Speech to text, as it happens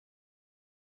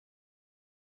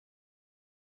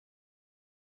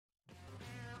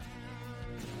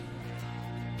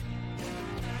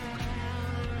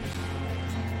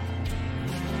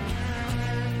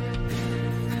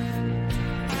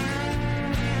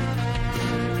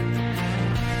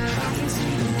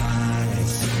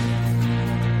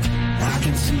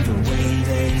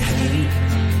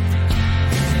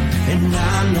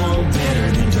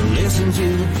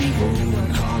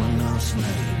and calling us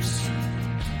names.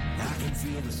 I can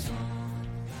feel the sun.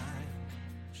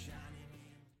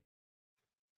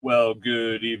 Well,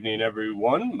 good evening,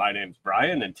 everyone. My name's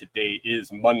Brian, and today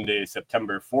is Monday,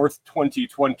 September 4th,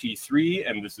 2023,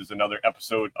 and this is another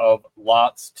episode of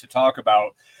Lots to Talk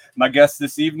About. My guest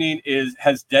this evening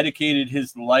has dedicated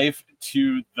his life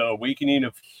to the awakening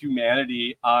of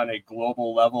humanity on a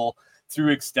global level.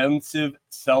 Through extensive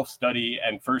self-study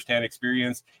and firsthand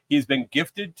experience, he's been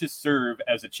gifted to serve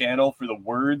as a channel for the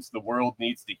words the world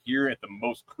needs to hear at the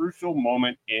most crucial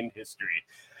moment in history.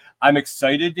 I'm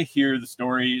excited to hear the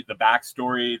story, the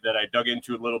backstory that I dug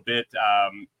into a little bit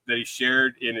that he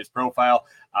shared in his profile.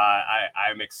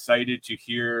 I'm excited to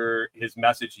hear his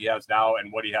message he has now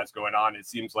and what he has going on. It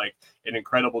seems like an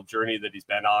incredible journey that he's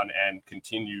been on and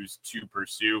continues to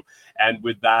pursue. And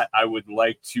with that, I would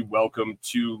like to welcome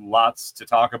to Lots to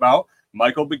Talk About,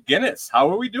 Michael McGinnis. How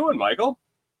are we doing, Michael?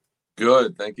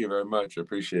 Good. Thank you very much. I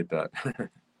appreciate that.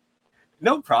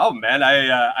 No problem, man.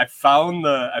 I found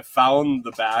the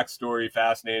backstory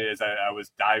fascinating as I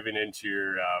was diving into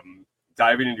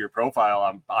your profile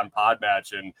on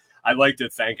Podmatch, and I'd like to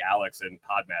thank Alex and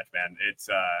Podmatch, man. It's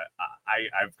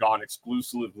I've gone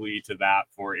exclusively to that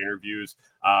for interviews,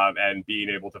 and being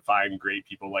able to find great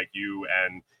people like you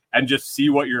and just see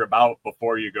what you're about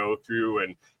before you go through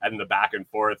and the back and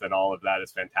forth and all of that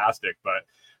is fantastic. But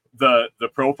the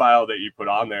profile that you put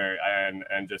on there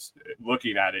and just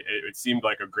looking at it, it seemed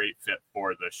like a great fit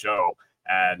for the show,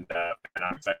 and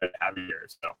I'm excited to have you here.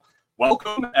 So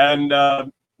welcome, and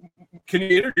can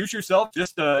you introduce yourself?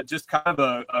 Just kind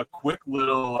of a quick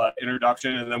little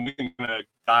introduction, and then we can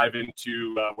dive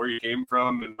into where you came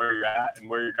from and where you're at and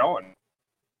where you're going.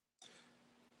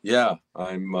 Yeah,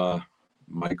 I'm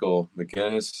Michael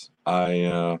McGinnis.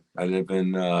 I live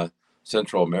in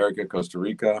Central America, Costa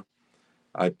Rica.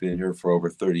 I've been here for over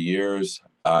 30 years.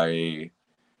 Like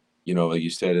you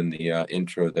said in the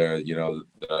intro there,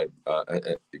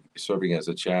 serving as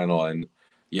a channel, and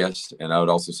yes, and I would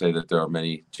also say that there are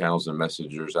many channels and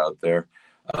messengers out there.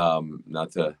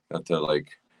 Not to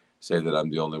like say that I'm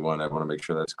the only one. I want to make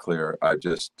sure that's clear. I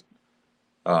just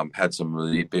had some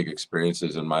really big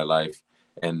experiences in my life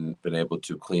and been able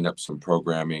to clean up some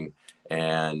programming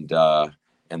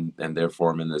and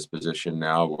therefore I'm in this position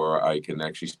now where I can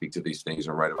actually speak to these things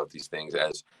and write about these things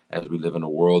as we live in a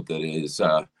world that is,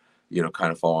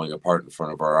 kind of falling apart in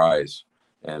front of our eyes,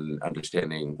 and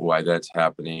understanding why that's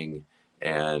happening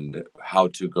and how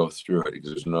to go through it.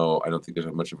 Because I don't think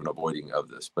there's much of an avoiding of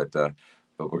this, but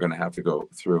we're going to have to go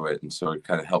through it. And so it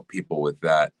kind of help people with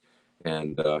that.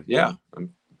 And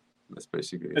that's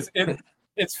basically it.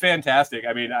 It's fantastic.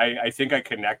 I mean, I think I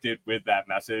connected with that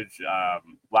message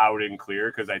loud and clear,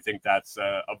 because I think that's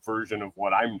a version of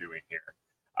what I'm doing here.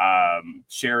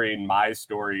 Sharing my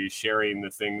story, sharing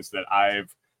the things that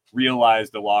I've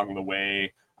realized along the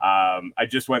way. I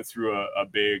just went through a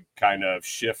big kind of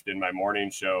shift in my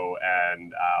morning show.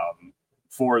 And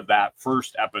for that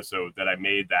first episode that I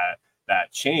made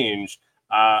that change,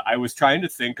 I was trying to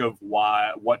think of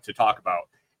what to talk about.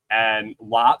 And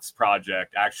Lots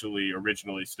Project actually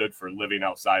originally stood for Living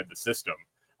Outside the System.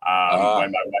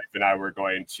 When my wife and I were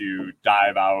going to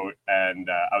dive out, and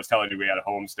I was telling you we had a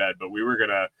homestead, but we were going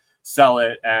to sell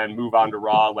it and move on to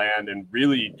raw land and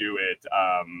really do it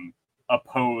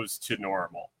opposed to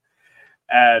normal.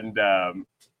 And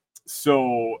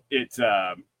so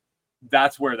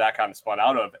that's where that kind of spun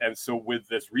out of. And so with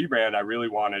this rebrand, I really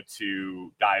wanted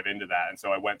to dive into that. And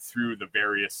so I went through the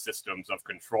various systems of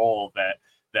control that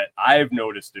I've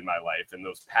noticed in my life, and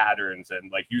those patterns,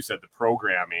 and like you said, the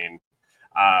programming.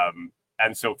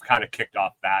 And so kind of kicked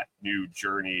off that new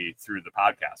journey through the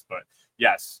podcast. But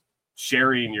yes,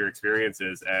 sharing your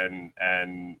experiences, and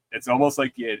it's almost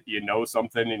like you know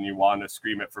something and you want to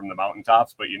scream it from the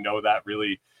mountaintops, but that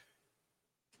really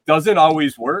doesn't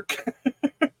always work.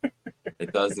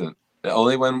 It doesn't.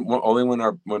 Only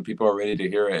when people are ready to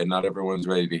hear it, and not everyone's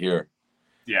ready to hear.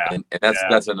 Yeah. And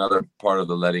that's another part of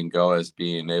the letting go, is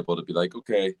being able to be like,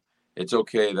 okay, it's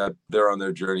okay that they're on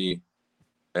their journey,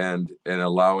 and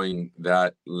allowing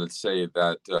that, let's say,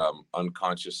 that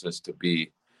unconsciousness to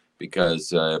be,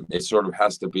 because it sort of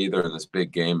has to be there in this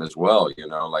big game as well.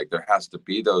 Like there has to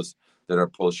be those that are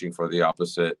pushing for the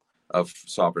opposite of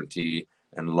sovereignty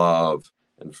and love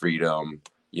and freedom,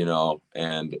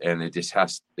 and it just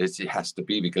has to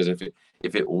be, because if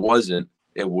it wasn't,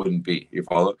 it wouldn't be. You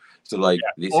follow? So like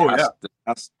this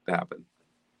has to happen.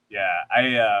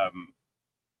 Yeah,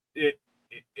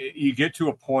 you get to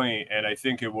a point, and I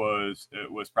think it was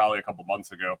probably a couple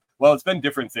months ago. Well, it's been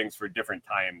different things for different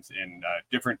times in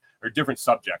different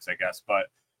subjects, I guess. But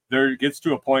there gets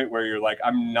to a point where you're like,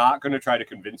 I'm not going to try to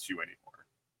convince you anymore.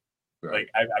 Right.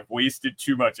 Like I've wasted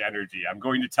too much energy. I'm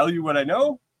going to tell you what I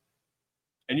know,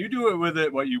 and you do it with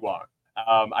it what you want.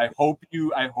 I hope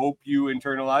you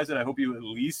internalize it. I hope you at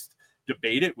least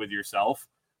debate it with yourself.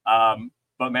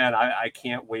 But man, I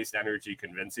can't waste energy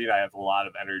convincing. I have a lot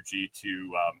of energy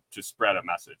to spread a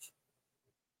message.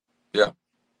 Yeah.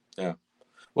 Yeah.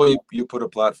 Well, you put a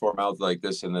platform out like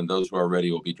this, and then those who are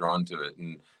ready will be drawn to it,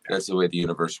 and that's the way the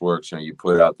universe works. You know, you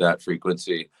put out that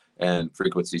frequency, and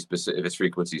frequency specific. If it's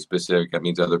frequency specific, that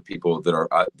means other people that are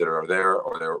there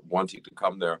or they're wanting to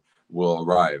come there will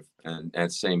arrive.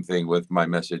 And same thing with my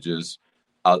messages,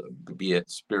 be it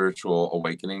spiritual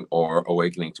awakening or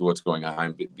awakening to what's going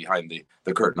on behind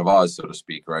the curtain of Oz, so to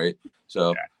speak. Right.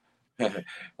 So,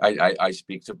 I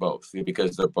speak to both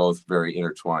because they're both very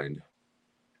intertwined.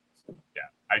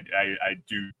 I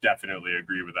do definitely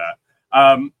agree with that.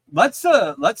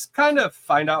 Let's kind of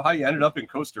find out how you ended up in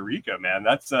Costa Rica, man.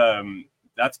 That's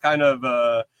kind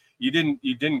of you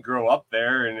didn't grow up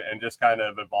there and just kind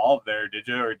of evolve there, did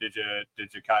you? Or did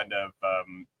you kind of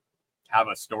have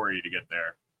a story to get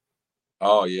there?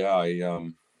 Oh yeah,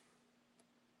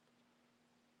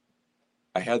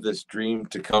 I had this dream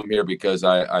to come here because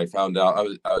I found out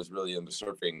I was really into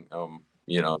surfing,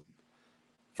 you know,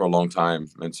 for a long time.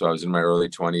 And so I was in my early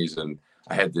 20s and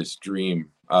I had this dream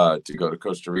to go to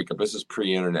Costa Rica. This is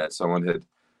pre-internet. Someone had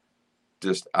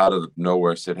just out of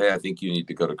nowhere said, "Hey, I think you need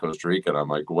to go to Costa Rica." And I'm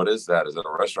like, "What is that? Is it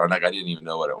a restaurant?" Like I didn't even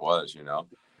know what it was, you know.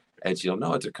 And she'll,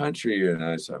 "No, it's a country." And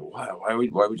I said, why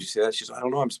would you say that? She's like, "I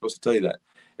don't know. I'm supposed to tell you that."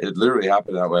 It literally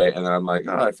happened that way. And then I'm like,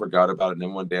 "Oh, I forgot about it." And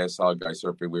then one day I saw a guy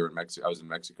surfing. We were in Mexico. I was in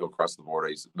Mexico across the border.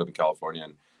 I used to live in California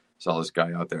and saw this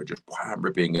guy out there just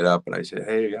ripping it up. And I said,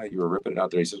 "Hey, guy, you were ripping it out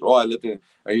there." He says, "Oh,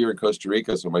 you're in Costa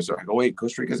Rica." So I go, "Wait,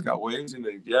 Costa Rica's got waves?" And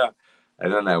then, yeah.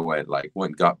 And then I went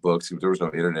and got books. There was no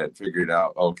internet. Figured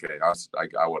out, okay,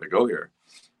 I want to go here.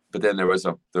 But then there was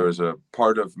a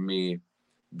part of me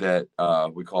that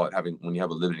we call it having, when you have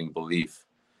a limiting belief,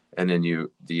 and then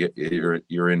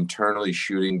you're internally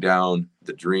shooting down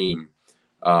the dream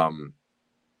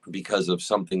because of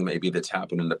something maybe that's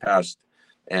happened in the past,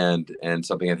 and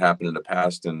something had happened in the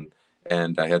past, and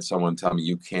I had someone tell me,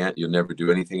 you'll never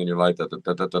do anything in your life,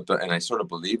 and I sort of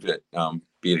believed it,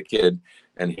 being a kid,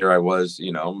 and here I was,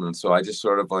 you know, and so I just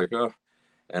sort of like, oh.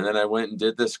 And then I went and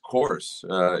did this course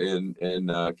in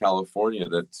California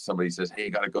that somebody says, "Hey,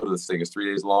 you got to go to this thing. It's 3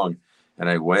 days long." And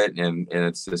I went, and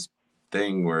it's this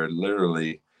thing where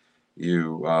literally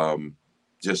you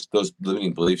just those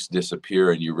limiting beliefs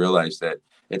disappear, and you realize that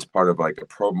it's part of like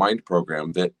a mind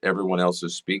program that everyone else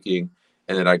is speaking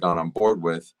and that I got on board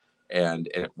with, and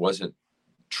it wasn't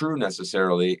true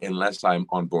necessarily unless I'm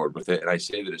on board with it. And I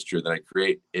say that it's true, that I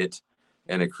create it,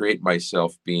 and I create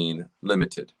myself being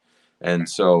limited. And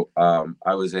so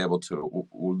I was able to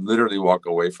literally walk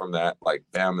away from that, like,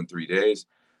 bam, in 3 days.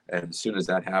 And as soon as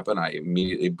that happened, I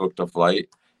immediately booked a flight,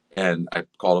 and I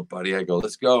called a buddy. I go,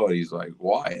 "Let's go." And he's like,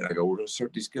 "Why?" And I go, "We're going to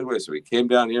surf these Skidways." So we came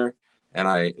down here, and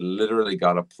I literally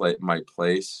got my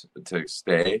place to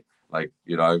stay. Like,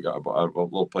 you know, I got a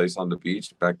little place on the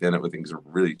beach. Back then, everything's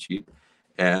really cheap.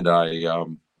 And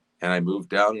I moved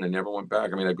down, and I never went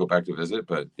back. I mean, I go back to visit,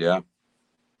 but yeah.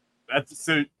 That's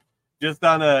so. Just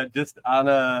on a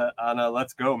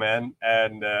let's go, man,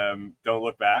 and don't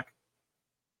look back.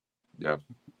 Yeah,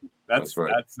 that's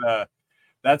right.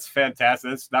 That's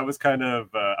fantastic. That was kind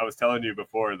of I was telling you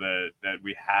before that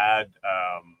we had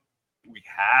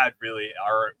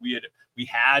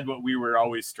what we were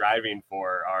always striving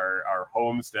for, our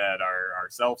homestead, our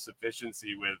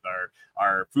self-sufficiency with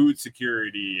our food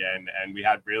security, and we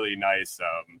had really nice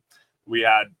we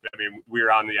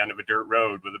were on the end of a dirt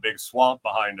road with a big swamp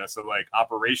behind us. So like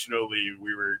operationally,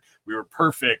 we were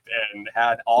perfect and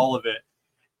had all of it.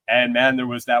 And man, there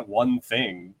was that one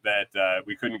thing that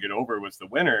we couldn't get over, was the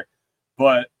winter.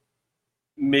 But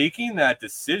making that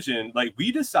decision, like,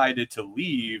 we decided to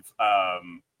leave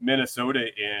Minnesota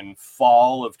in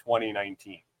fall of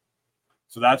 2019.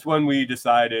 So that's when we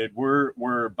decided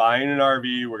we're buying an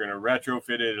RV, we're going to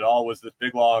retrofit it. It all was this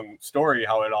big long story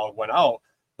how it all went out.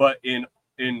 But in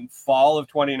fall of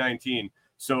 2019,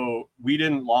 so we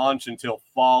didn't launch until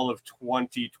fall of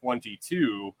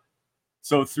 2022.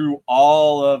 So through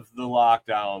all of the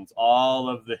lockdowns, all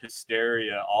of the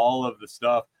hysteria, all of the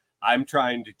stuff, I'm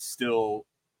trying to still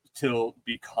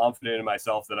be confident in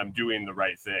myself that I'm doing the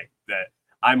right thing, that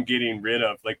I'm getting rid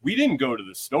of, like, we didn't go to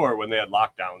the store when they had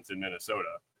lockdowns in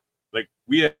Minnesota. Like,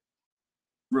 we had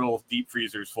real deep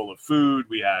freezers full of food.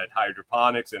 We had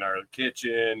hydroponics in our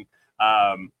kitchen.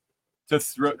 I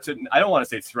don't want to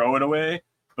say throw it away,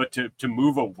 but to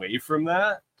move away from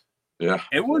that Yeah.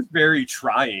 It was very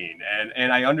trying,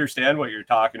 and I understand what you're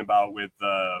talking about with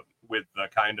the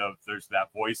kind of, there's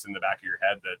that voice in the back of your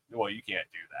head that, well, you can't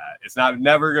do that. It's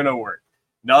never gonna work.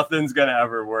 Nothing's gonna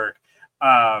ever work.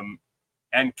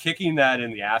 And kicking that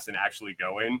in the ass and actually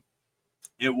going,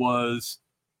 it was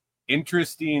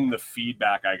interesting the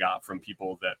feedback I got from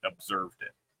people that observed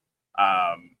it.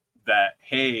 That,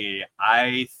 hey,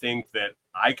 I think that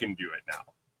I can do it now.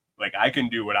 Like, I can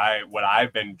do what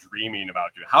I've been dreaming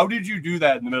about doing. How did you do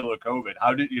that in the middle of COVID?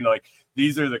 How did you know? Like,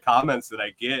 these are the comments that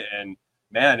I get, and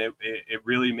man, it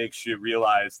really makes you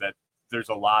realize that there's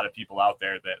a lot of people out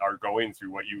there that are going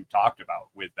through what you talked about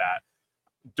with that.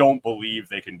 Don't believe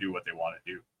they can do what they want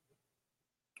to do.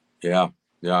 Yeah.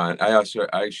 And I actually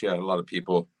had a lot of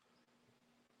people,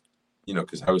 you know,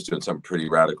 because I was doing something pretty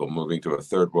radical, moving to a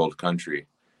third world country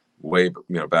way, you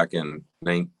know, back in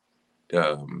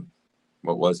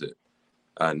what was it?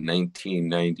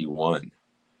 1991.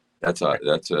 That's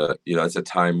a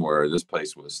time where this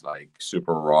place was like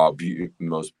super raw,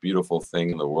 most beautiful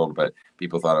thing in the world, but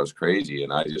people thought I was crazy,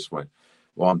 and I just went,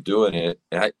 well, I'm doing it,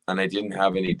 and I didn't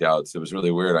have any doubts. It was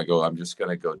really weird. I go, I'm just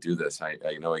gonna go do this. I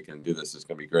know I can do this. It's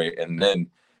gonna be great. And then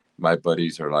my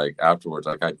buddies are like, afterwards,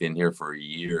 like, I've been here for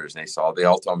years, and they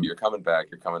all told me, you're coming back.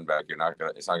 You're not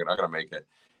gonna make it.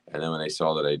 And then when they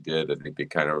saw that I did, I think they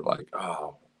kind of like,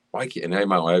 oh, why can't? And I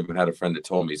even had a friend that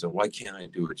told me, he said, why can't I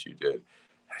do what you did?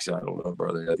 I said, I don't know,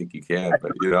 brother. I think you can,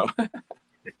 but you know.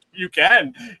 You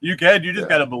can. You just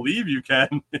got to believe you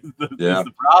can is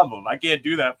the problem. I can't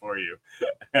do that for you.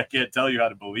 I can't tell you how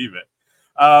to believe it.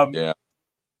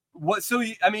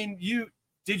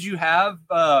 Did you have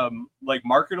like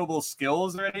marketable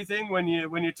skills or anything when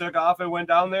you took off and went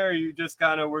down there? Or you just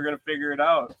kind of were going to figure it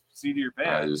out, see to your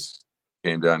pants? I just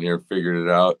came down here, figured it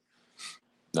out.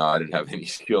 No, I didn't have any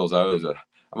skills. I'm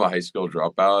a high school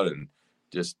dropout, and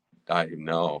just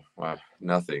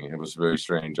nothing. It was very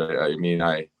strange. I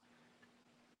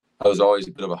was always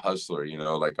a bit of a hustler, you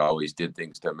know, like I always did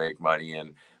things to make money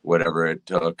and whatever it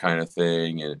took, kind of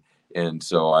thing. And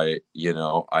so I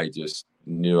just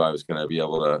knew I was going to be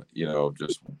able to, you know,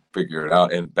 just figure it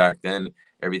out. And back then,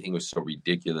 everything was so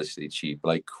ridiculously cheap,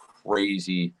 like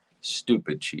crazy,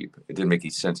 stupid cheap. It didn't make any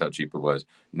sense how cheap it was.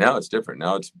 Now it's different.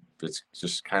 Now it's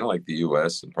just kind of like the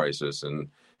US and prices, and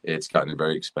it's gotten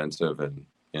very expensive, and,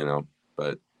 you know,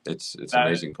 but it's an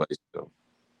amazing place. So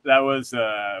that was,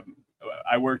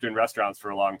 I worked in restaurants for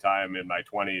a long time in my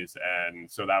 20s, and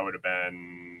so that would have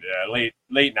been late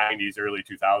 90s, early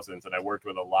 2000s, and I worked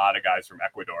with a lot of guys from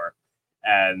Ecuador,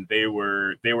 and they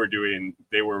were going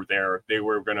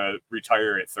to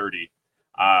retire at 30.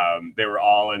 They were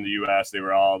all in the US. They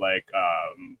were all like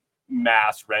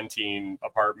mass renting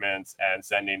apartments and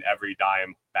sending every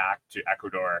dime back to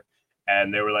Ecuador,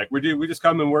 and they were like, we just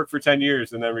come and work for 10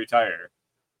 years and then retire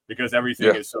because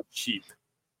everything is so cheap.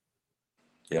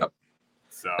 Yeah.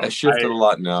 So it shifted a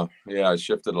lot now. Yeah, it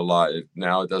shifted a lot.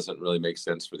 Now it doesn't really make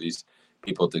sense for these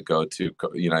people to go to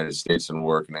the United States and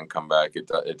work and then come back.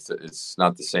 It's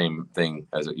not the same thing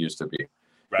as it used to be.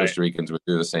 Right. Costa Ricans would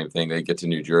do the same thing. They get to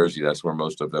New Jersey. That's where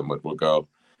most of them will go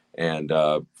and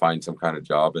find some kind of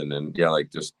job, and then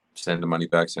just send the money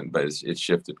back. But it's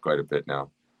shifted quite a bit now.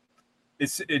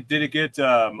 Did it get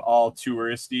all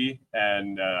touristy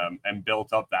and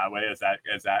built up that way? Is that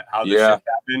how the shift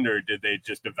happened, or did they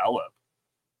just develop?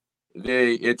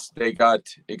 They got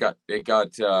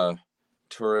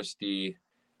touristy.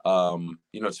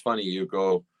 You know, it's funny. You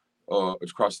go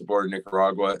across the border,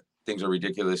 Nicaragua, things are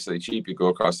ridiculously cheap. You go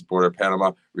across the border,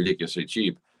 Panama, ridiculously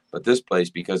cheap. But this place,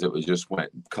 because it was just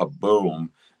went kaboom,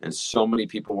 and so many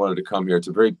people wanted to come here. It's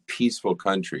a very peaceful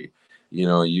country. You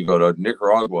know, you go to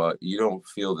Nicaragua, you don't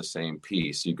feel the same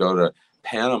peace. You go to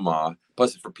Panama,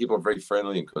 plus for people are very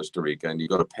friendly in Costa Rica, and you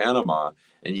go to Panama,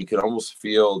 and you can almost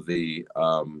feel the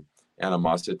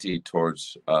animosity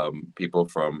towards people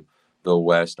from the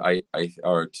West.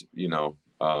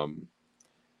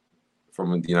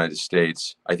 From the United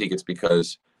States. I think it's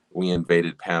because we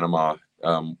invaded Panama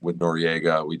with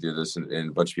Noriega. We did this, and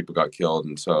a bunch of people got killed,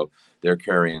 and so they're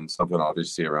carrying something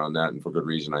obviously around that, and for good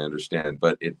reason, I understand.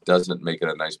 But it doesn't make it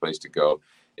a nice place to go.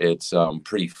 It's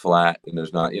pretty flat, and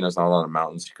there's not, it's not a lot of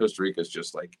mountains. Costa Rica is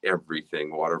just like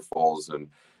everything, waterfalls and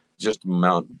just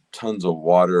tons of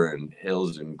water and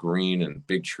hills and green and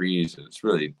big trees. It's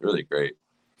really, really great.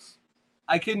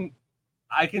 I can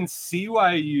see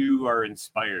why you are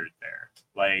inspired there.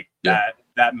 Like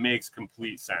that makes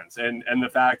complete sense. And the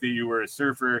fact that you were a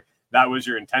surfer, that was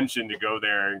your intention to go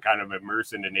there and kind of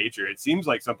immerse into nature. It seems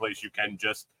like someplace you can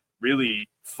just really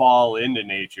fall into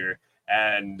nature.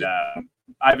 And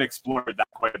I've explored that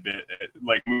quite a bit.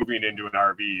 Like moving into an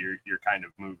RV, you're kind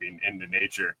of moving into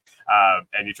nature,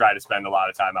 and you try to spend a lot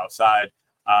of time outside.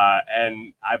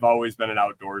 And I've always been an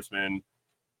outdoorsman,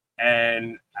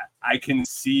 and I can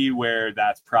see where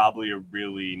that's probably a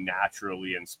really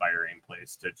naturally inspiring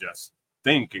place to just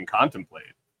think and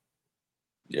contemplate.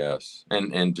 Yes,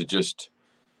 and to just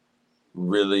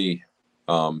really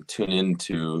tune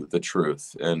into the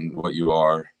truth and what you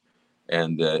are,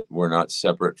 and that we're not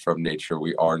separate from nature.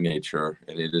 We are nature,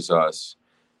 and it is us,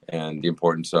 and the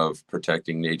importance of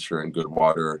protecting nature and good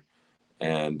water.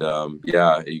 And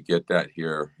yeah, you get that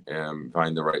here, and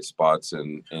find the right spots.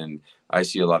 And I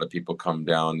see a lot of people come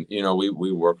down. You know,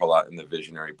 we work a lot in the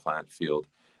visionary plant field,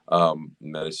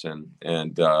 medicine,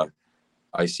 and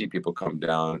I see people come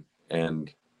down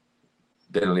and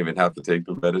they don't even have to take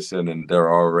the medicine, and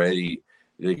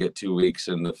they get 2 weeks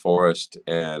in the forest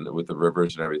and with the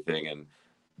rivers and everything, and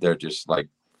they're just like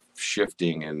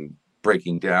shifting and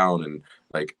breaking down, and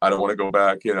like, I don't want to go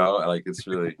back, like it's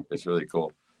really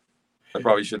cool. I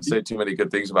probably shouldn't say too many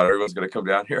good things about it. Everyone's going to come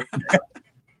down here.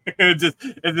 it's just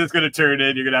going to turn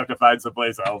in. You're going to have to find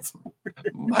someplace else.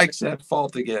 Mike's at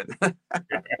fault again.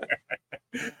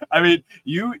 I mean,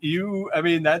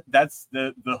 that's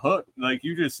the hook. Like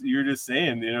you're just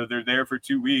saying, they're there for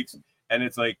 2 weeks, and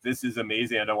it's like, this is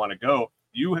amazing. I don't want to go.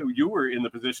 You were in the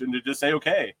position to just say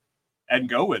okay and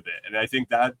go with it. And I think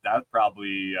that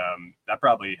probably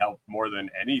helped more than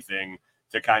anything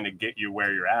to kind of get you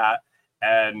where you're at.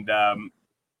 And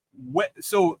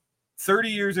so 30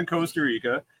 years in Costa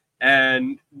Rica,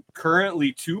 and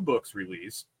currently 2 books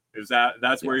released.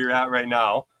 That's where you're at right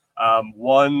now?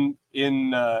 One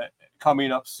in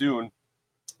coming up soon.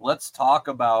 Let's talk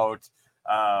about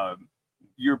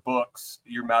your books,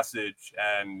 your message,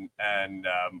 and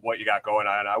what you got going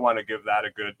on. I want to give that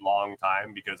a good long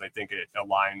time because I think it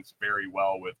aligns very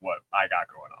well with what I got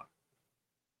going on.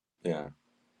 Yeah.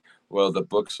 Well, the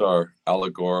books are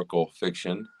allegorical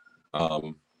fiction,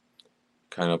 kind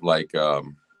of like,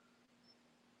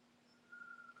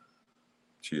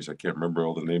 geez, I can't remember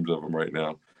all the names of them right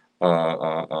now.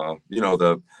 Where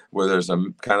there's a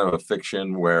kind of a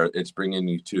fiction where it's bringing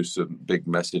you to some big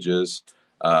messages.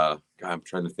 God, I'm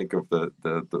trying to think of the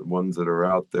ones that are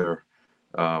out there.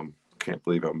 Can't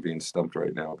believe I'm being stumped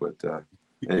right now, but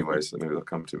anyways, maybe they'll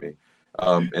come to me.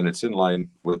 And it's in line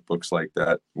with books like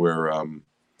that, where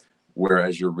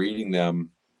as you're reading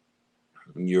them,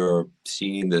 you're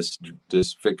seeing this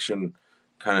fiction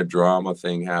kind of drama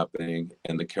thing happening,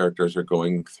 and the characters are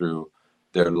going through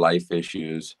their life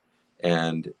issues.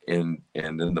 And in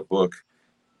the book,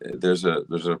 there's a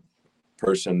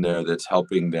person there that's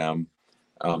helping them,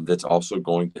 that's also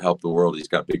going to help the world. He's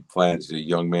got big plans. He's a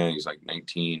young man. He's like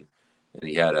 19, and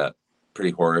he had a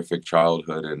pretty horrific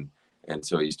childhood, and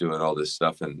so he's doing all this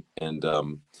stuff, and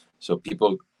so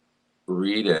people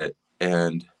read it,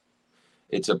 and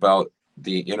it's about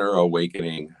the inner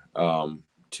awakening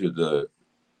to the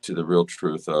real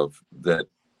truth of that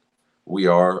we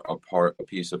are a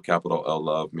piece of capital L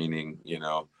love, meaning,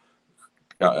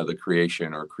 the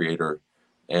creation or creator,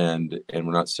 and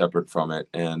we're not separate from it.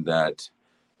 And that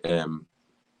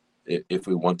if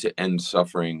we want to end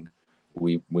suffering,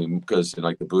 we because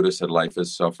like the Buddha said, life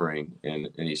is suffering, and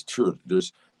he's true.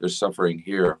 There's suffering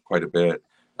here quite a bit.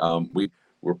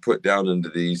 We're put down into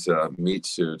these meat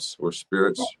suits. We're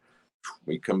spirits.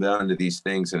 We come down into these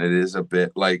things, and it is a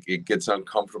bit like it gets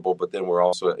uncomfortable, but then we're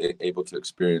also able to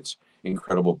experience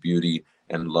incredible beauty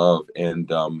and love. And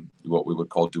what we would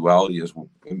call duality is what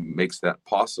makes that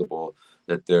possible,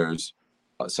 that there's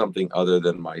something other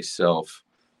than myself.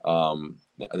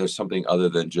 There's something other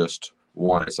than just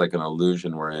one. It's like an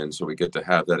illusion we're in. So we get to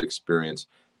have that experience,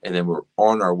 and then we're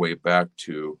on our way back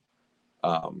to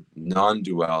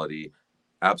non-duality,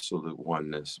 absolute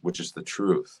oneness, which is the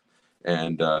truth.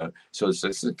 And so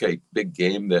it's like a big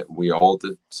game that we all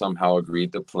somehow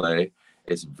agreed to play.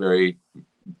 It's very,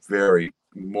 very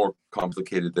more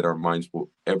complicated than our minds will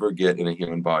ever get in a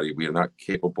human body. We are not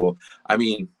capable. I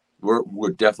mean, we're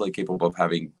definitely capable of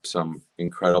having some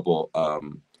incredible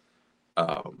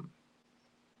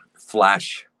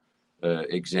flash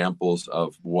examples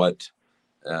of what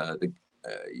the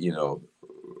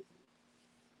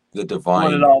divine,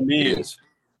 what it all means.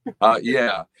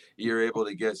 Yeah, you're able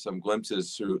to get some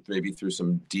glimpses through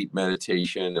some deep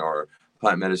meditation or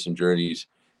plant medicine journeys,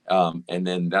 and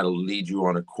then that'll lead you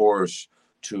on a course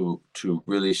to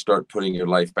really start putting your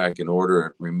life back in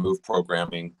order, remove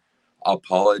programming,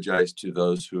 apologize to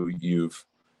those who you've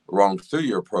wronged through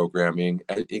your programming,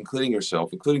 including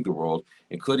yourself, including the world,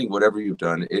 including whatever you've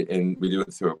done. And we do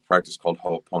it through a practice called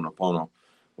Ho'oponopono,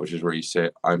 which is where you say,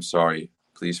 I'm sorry,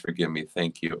 please forgive me,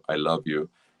 thank you, I love you.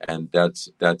 And that's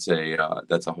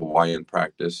a Hawaiian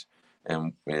practice,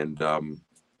 and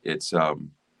it's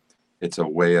a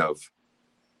way of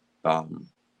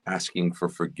asking for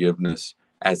forgiveness,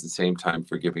 at the same time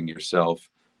forgiving yourself,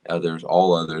 others,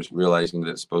 all others, realizing that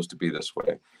it's supposed to be this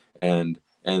way. And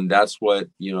that's what,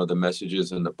 the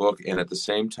messages in the book. And at the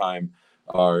same time,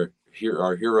 our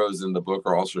heroes in the book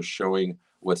are also showing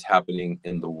what's happening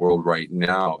in the world right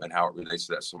now and how it relates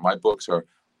to that. So my books are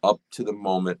up to the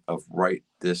moment of right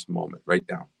this moment, right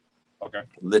now. Okay.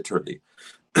 Literally.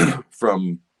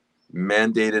 From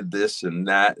mandated this and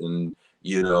that, and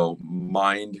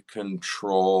mind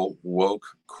control, woke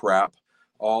crap,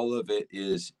 all of it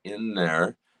is in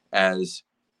there as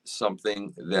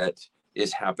something that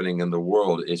is happening in the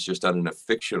world. It's just done in a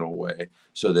fictional way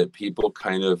so that people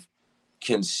kind of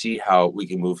can see how we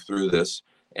can move through this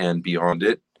and beyond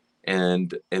it.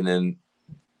 And then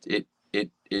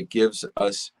it gives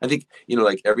us, I think,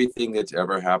 like everything that's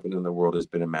ever happened in the world has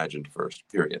been imagined first,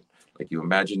 period. Like you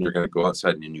imagine you're going to go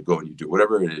outside and then you go and you do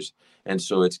whatever it is. And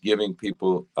so it's giving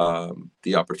people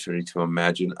the opportunity to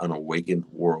imagine an awakened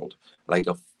world, like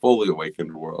a fully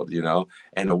awakened world,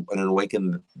 and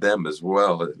awaken them as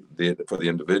well, for the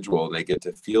individual. They get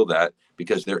to feel that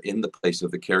because they're in the place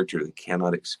of the character. They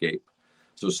cannot escape.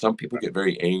 So some people get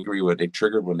very angry when they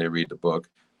triggered when they read the book,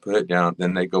 put it down,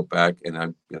 then they go back, and I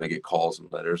get calls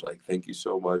and letters like, thank you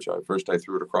so much. First I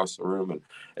threw it across the room and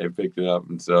they picked it up.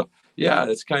 And so, yeah,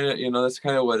 it's kind of, that's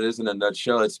kind of what it is in a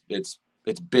nutshell. It's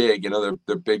big,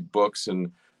 they're big books,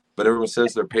 but everyone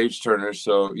says they're page turners.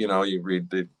 So, you read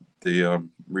the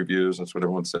reviews, that's what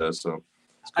everyone says. So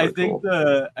I think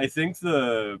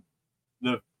the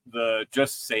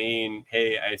just saying,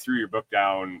 hey, I threw your book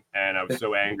down and I was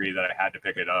so angry that I had to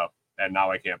pick it up and now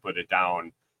I can't put it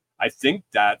down. I think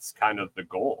that's kind of the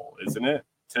goal, isn't it?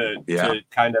 To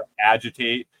kind of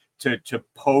agitate, to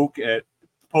poke at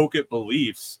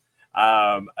beliefs.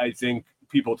 I think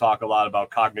people talk a lot about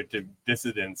cognitive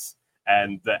dissonance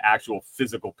and the actual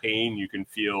physical pain you can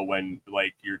feel when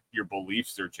like your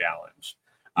beliefs are challenged.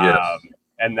 Yes.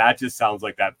 And that just sounds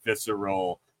like that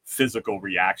visceral physical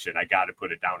reaction. I got to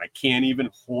put it down. I can't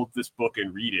even hold this book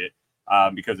and read it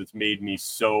because it's made me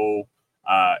so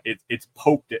it's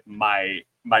poked at my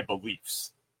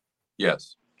beliefs.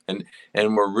 Yes. And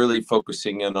we're really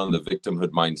focusing in on the victimhood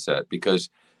mindset, because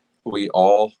we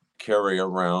all carry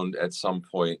around at some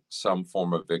point some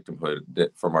form of victimhood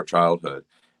from our childhood.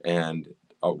 And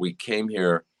we came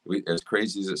here, as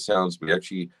crazy as it sounds, we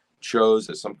actually chose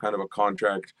as some kind of a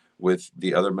contract with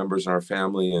the other members in our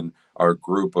family and our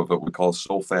group of what we call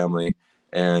soul family,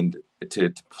 and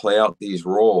to play out these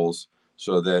roles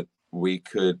so that we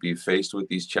could be faced with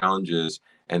these challenges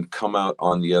and come out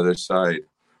on the other side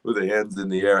with the hands in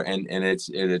the air. And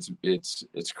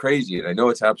it's crazy. And I know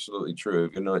it's absolutely true,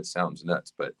 even though it sounds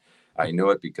nuts, but I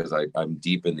know it because I'm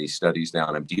deep in these studies now,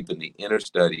 and I'm deep in the inner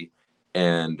study,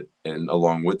 and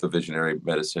along with the visionary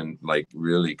medicine, like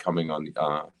really coming on,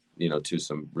 to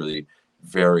some really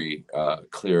very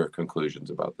clear conclusions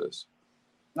about this.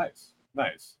 Nice.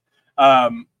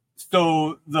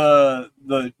 So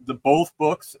the both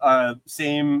books,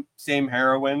 same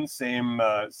heroine, same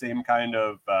kind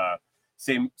of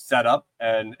same setup,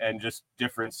 and just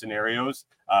different scenarios.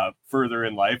 Further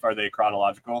in life, are they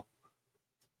chronological?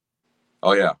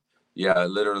 Oh yeah.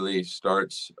 It literally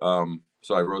starts.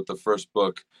 So I wrote the first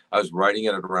book. I was writing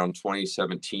it at around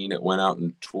 2017. It went out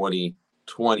in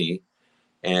 2020,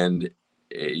 and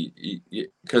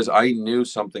because I knew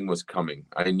something was coming.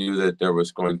 I knew that there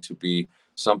was going to be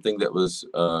something that was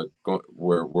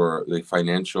where the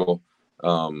financial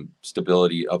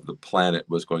stability of the planet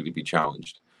was going to be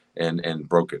challenged and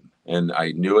broken. And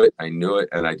I knew it,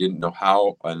 and I didn't know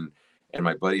how. And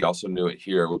my buddy also knew it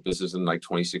here. This is in like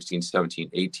 2016, 17,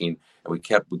 18. And we'd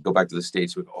go back to the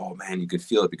States. We'd go, oh man, you could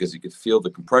feel it, because you could feel the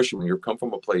compression when you come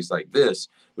from a place like this,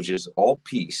 which is all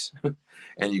peace.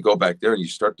 And you go back there and you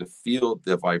start to feel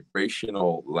the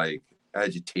vibrational like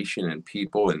agitation in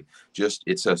people, and just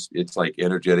it's like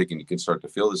energetic, and you can start to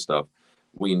feel this stuff.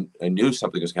 I knew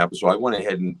something was happening, so I went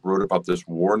ahead and wrote about this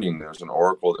warning. There's an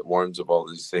oracle that warns of all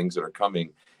these things that are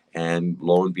coming, and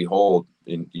lo and behold,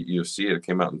 and you'll see it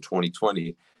came out in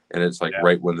 2020, and it's like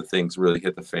right when the things really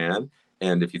hit the fan.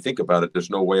 And if you think about it, there's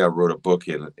no way I wrote a book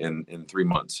in 3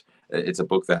 months. It's a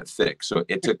book that thick, so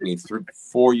it took me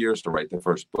 4 years to write the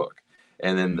first book.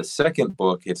 And then the second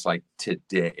book, it's like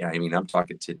today. I mean, I'm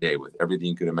talking today with everything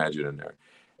you could imagine in there.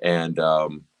 And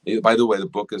by the way, the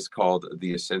book is called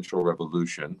The Essential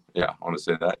Revolution. Yeah, I want to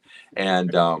say that.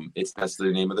 And that's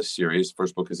the name of the series.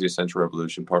 First book is The Essential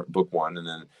Revolution, book 1. And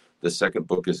then the second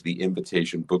book is The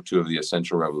Invitation, book 2 of The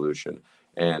Essential Revolution.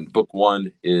 And book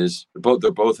one is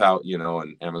they're both out,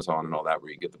 on Amazon and all that,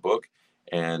 where you get the book.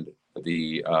 And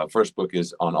the first book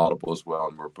is on Audible as well.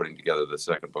 And we're putting together the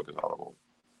second book as Audible.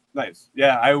 Nice.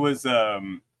 Yeah, I was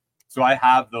so I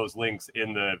have those links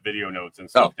in the video notes and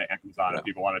stuff to Amazon if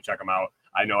people want to check them out.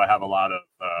 I know I have a lot of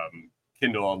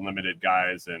Kindle Unlimited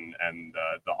guys and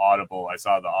the Audible. I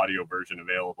saw the audio version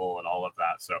available and all of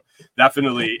that. So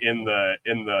definitely in the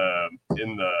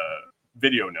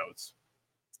video notes.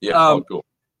 Yeah, cool.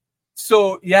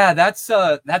 So yeah,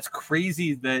 that's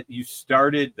crazy that you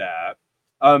started that.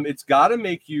 It's got to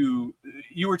make you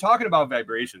were talking about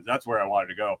vibrations. That's where I wanted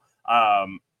to go.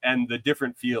 And the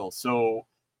different feels. So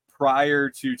prior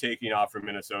to taking off from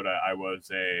Minnesota, I was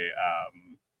a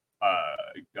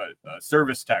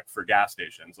service tech for gas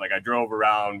stations. Like I drove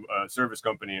around a service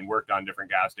company and worked on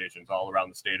different gas stations all around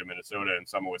the state of Minnesota and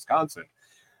some of Wisconsin.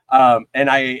 And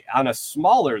I, on a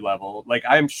smaller level, like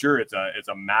I'm sure it's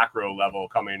a macro level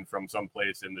coming from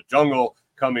someplace in the jungle,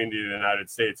 coming to the United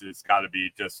States, it's got to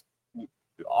be just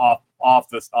off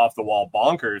the wall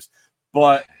bonkers.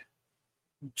 But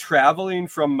traveling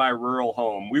from my rural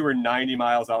home, we were 90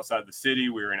 miles outside the city.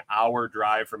 We were an hour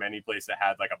drive from any place that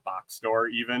had like a box store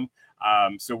even.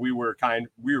 So we were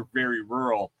very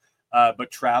rural, but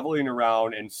traveling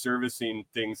around and servicing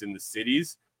things in the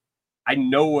cities, I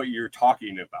know what you're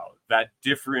talking about, that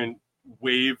different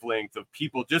wavelength of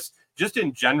people, just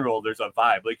in general, there's a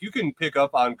vibe. Like you can pick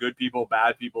up on good people,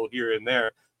 bad people here and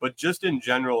there, but just in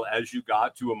general, as you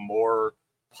got to a more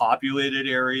populated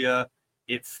area,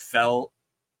 it felt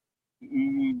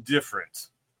different.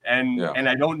 And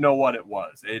I don't know what it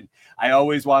was. And I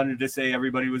always wanted to say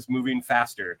everybody was moving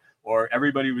faster, or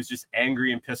everybody was just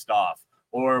angry and pissed off,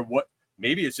 or what,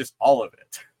 maybe it's just all of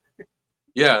it.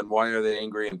 Yeah, and why are they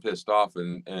angry and pissed off?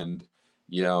 And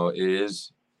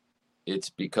it's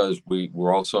because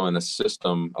we're also in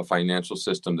a financial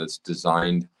system that's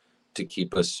designed to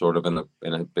keep us sort of in a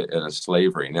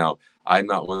slavery. Now, I'm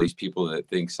not one of these people that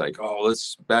thinks like, oh,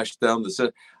 let's bash down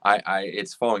the.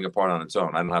 It's falling apart on its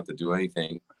own. I don't have to do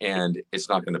anything, and it's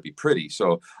not going to be pretty.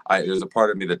 So there's a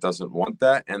part of me that doesn't want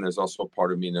that, and there's also a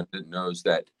part of me that knows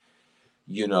that,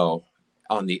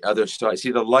 on the other side,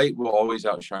 see, the light will always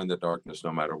outshine the darkness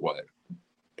no matter what.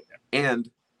 And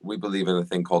we believe in a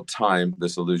thing called time,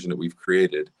 this illusion that we've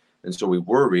created. And so we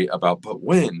worry about, but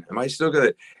when am I still going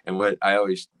to? And what I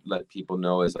always let people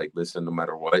know is like, listen, no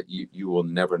matter what, you will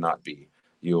never not be.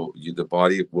 The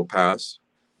body will pass.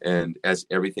 And as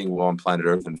everything will on planet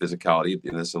Earth and physicality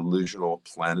in this illusional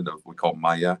planet of we call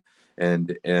Maya,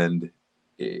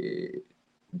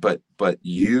 but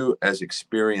you as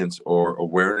experience or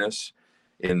awareness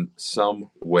in some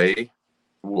way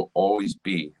will always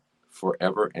be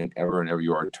forever and ever and ever.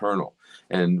 You are eternal.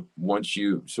 And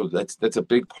so that's a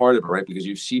big part of it, right? Because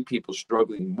you see people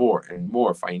struggling more and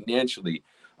more financially,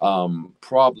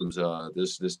 problems,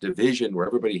 this division where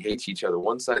everybody hates each other,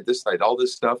 one side, this side, all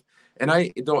this stuff. And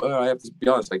I have to be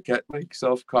honest, I get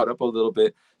myself caught up a little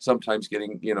bit, sometimes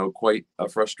getting, quite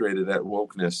frustrated at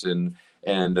wokeness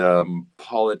and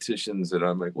politicians. And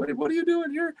I'm like, what are you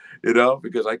doing here?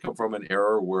 Because I come from an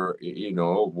era where,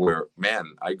 man,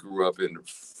 I grew up in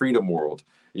freedom world,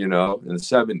 in the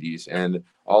 70s. And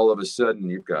all of a sudden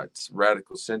you've got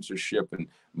radical censorship and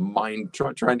mind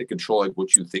trying to control like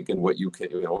what you think and what you can,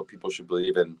 what people should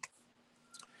believe in.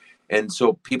 And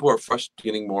so people are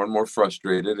getting more and more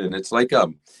frustrated, and it's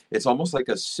it's almost like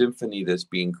a symphony that's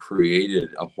being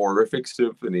created, a horrific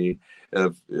symphony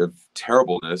of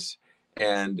terribleness.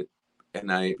 And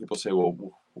people say, well,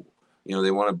 a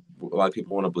lot of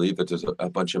people want to believe that there's a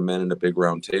bunch of men in a big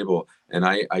round table, and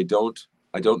I don't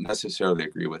necessarily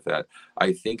agree with that.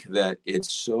 I think that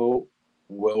it's so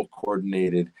well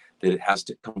coordinated that it has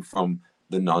to come from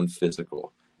the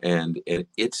non-physical. And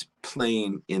it's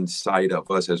playing inside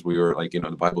of us as we were,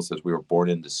 the Bible says we were born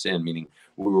into sin, meaning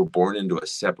we were born into a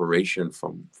separation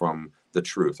from the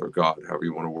truth or God, however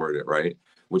you want to word it, right?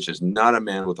 Which is not a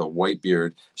man with a white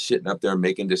beard sitting up there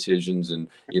making decisions and,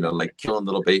 killing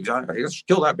little babies. Let's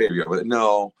kill that baby.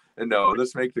 No,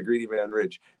 let's make the greedy man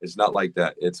rich. It's not like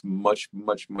that. It's much,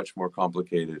 much, much more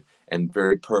complicated and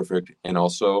very perfect. And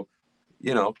also,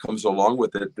 comes along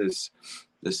with it, this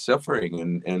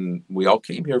suffering, and we all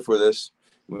came here for this.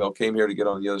 We all came here to get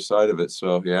on the other side of it.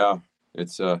 So yeah,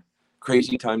 it's a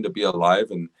crazy time to be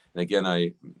alive. And again,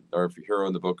 our hero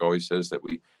in the book always says that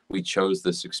we chose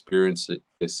this experience.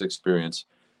 It's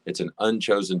an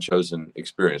unchosen chosen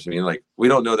experience. I mean, we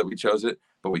don't know that we chose it,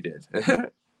 but we did.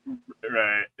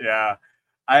 Right. Yeah.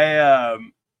 I've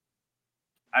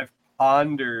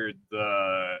pondered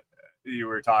you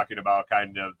were talking about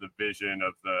kind of the vision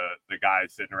of the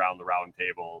guys sitting around the round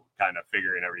table, kind of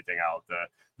figuring everything out,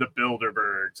 the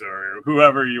Bilderbergs or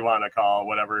whoever you want to call,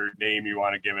 whatever name you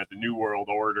want to give it, the New World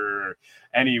Order, or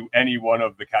any one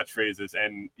of the catchphrases.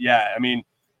 And yeah, I mean,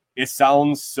 it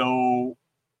sounds so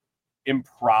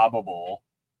improbable.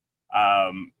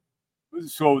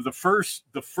 So the first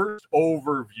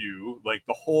overview, like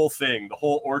the whole thing, the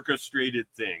whole orchestrated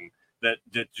thing that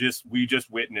we just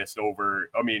witnessed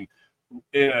over, I mean,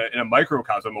 in a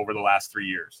microcosm over the last 3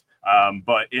 years.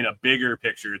 But in a bigger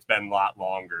picture, it's been a lot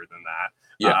longer than that.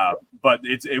 Yeah. But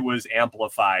it was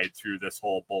amplified through this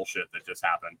whole bullshit that just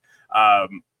happened.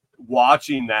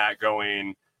 Watching that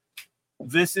going,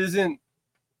 this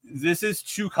is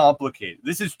too complicated.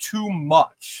 This is too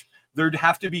much. There'd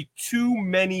have to be too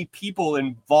many people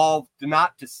involved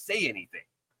not to say anything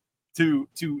to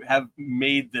have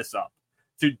made this up,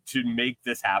 to make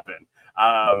this happen.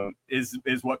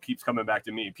 Is what keeps coming back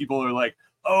to me. People are like,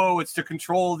 oh, it's to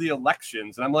control the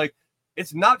elections. And I'm like,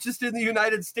 it's not just in the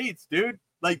United States, dude.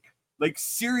 Like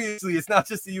seriously, it's not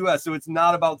just the US. So it's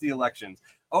not about the elections.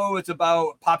 Oh, it's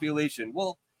about population.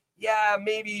 Well, yeah,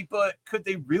 maybe, but could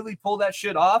they really pull that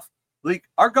shit off? Like,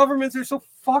 our governments are so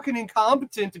fucking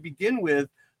incompetent to begin with.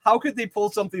 How could they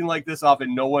pull something like this off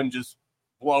and no one just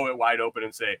blow it wide open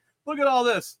and say, look at all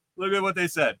this. Look at what they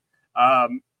said.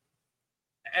 And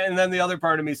then the other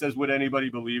part of me says, would anybody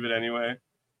believe it anyway?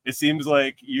 It seems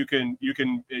like you can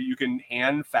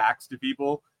hand facts to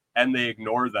people and they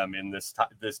ignore them in this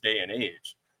day and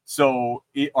age. So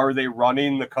are they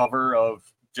running the cover of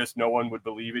just no one would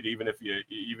believe it, even if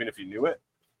you knew it?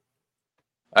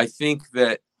 I think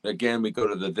that, again, we go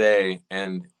to the they,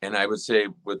 and I would say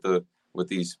with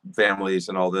these families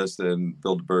and all this and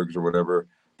Bilderbergs or whatever,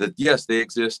 that yes, they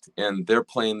exist and they're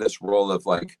playing this role of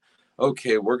like,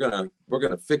 okay, we're gonna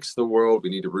fix the world. We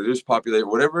need to reduce population,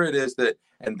 whatever it is that,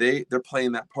 and they're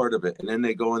playing that part of it, and then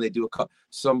they go and they do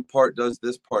some part does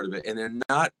this part of it, and they're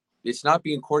not. It's not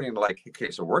being coordinated like,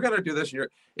 okay, so we're gonna do this.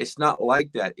 It's not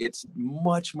like that. It's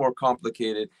much more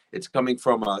complicated. It's coming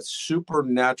from a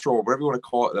supernatural, whatever you want to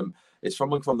call it. It's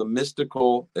coming from the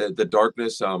mystical, the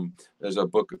darkness. There's a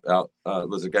book out.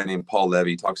 Was a guy named Paul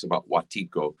Levy talks about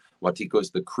Watiko. Watiko is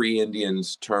the Cree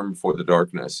Indians' term for the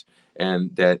darkness,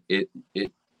 and that it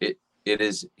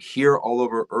is here all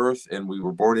over Earth, and we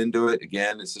were born into it.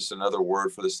 Again, it's just another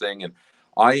word for this thing. And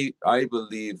I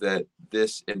believe that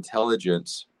this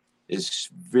intelligence is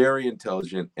very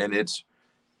intelligent, and it's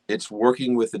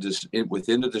working with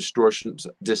within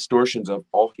the distortions of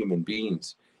all human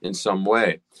beings in some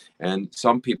way. And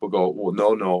some people go, well,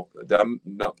 no, I'm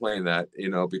not playing that,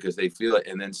 because they feel it.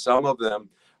 And then some of them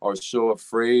are so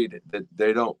afraid that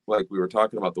they don't, like we were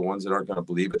talking about, the ones that aren't going to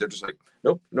believe it. They're just like,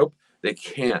 nope, they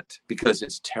can't, because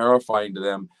it's terrifying to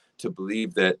them to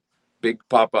believe that Big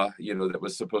Papa, that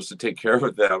was supposed to take care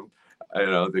of them,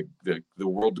 the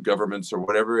world governments or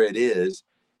whatever it is,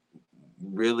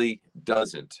 really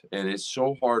doesn't. And it's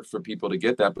so hard for people to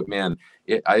get that. But man,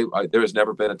 there has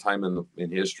never been a time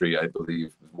in history, I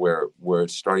believe, where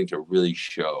it's starting to really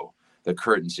show, the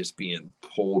curtains just being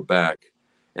pulled back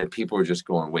and people are just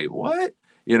going, wait, what?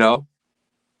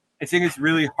 I think it's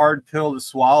really hard pill to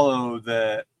swallow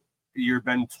that you've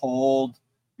been told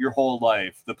your whole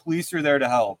life. The police are there to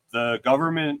help. The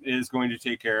government is going to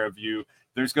take care of you.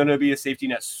 There's going to be a safety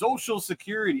net, Social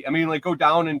Security. I mean, like, go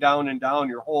down and down and down.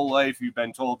 Your whole life, you've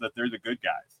been told that they're the good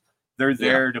guys. They're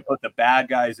there to put the bad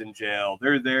guys in jail.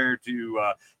 They're there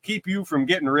to keep you from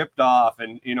getting ripped off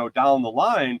and, down the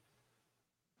line.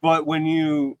 But when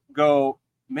you go,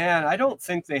 man, I don't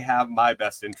think they have my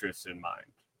best interests in mind.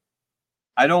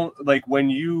 I don't, like, when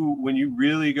you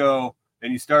really go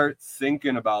and you start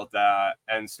thinking about that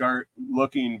and start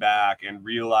looking back and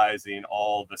realizing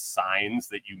all the signs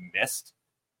that you missed.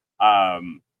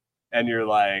 And you're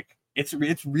like,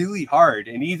 it's really hard.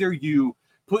 And either you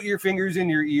put your fingers in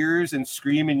your ears and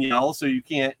scream and yell so you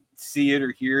can't see it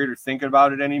or hear it or think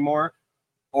about it anymore,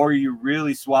 or you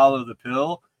really swallow the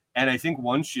pill. And I think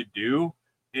once you do,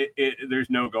 there's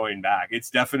no going back. It's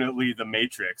definitely the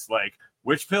Matrix. Like,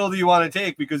 which pill do you want to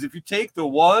take? Because if you take the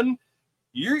one,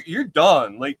 you're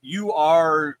done. Like,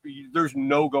 there's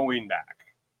no going back.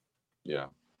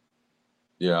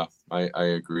 Yeah, I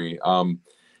agree.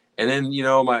 And then,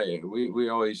 we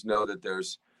always know that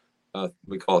there's,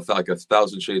 we call it like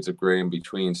 1,000 shades of gray in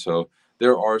between. So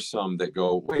there are some that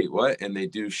go, wait, what? And they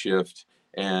do shift.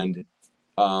 And,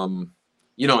 and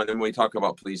then when we talk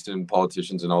about police and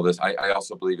politicians and all this, I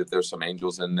also believe that there's some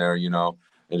angels in there, and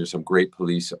there's some great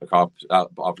police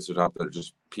officers out there,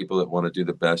 just people that want to do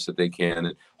the best that they can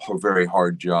and a very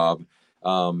hard job.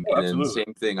 Oh, And then the absolutely.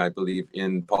 same thing, I believe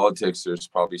in politics, there's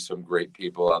probably some great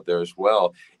people out there as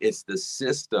well. It's the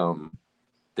system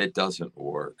that doesn't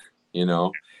work, you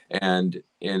know, and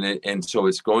so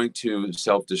it's going to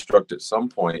self-destruct at some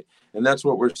point, and that's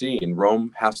what we're seeing.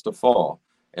 Rome has to fall,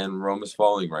 and Rome is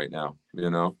falling right now, you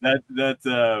know.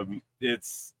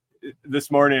 It's this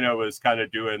morning I was kind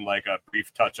of doing like a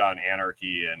brief touch on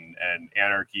anarchy and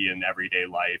anarchy in everyday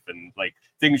life and like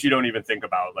things you don't even think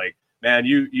about. Like, man,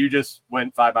 you just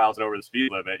went 5 miles over the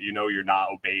speed limit. You know you're not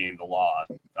obeying the law.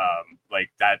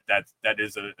 Like that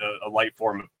is a light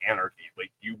form of anarchy.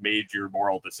 Like you made your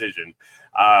moral decision,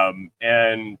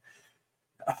 and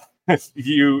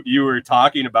you were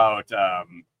talking about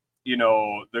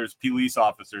there's police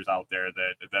officers out there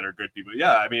that are good people.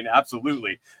 Yeah, I mean,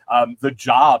 absolutely. The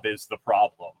job is the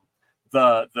problem.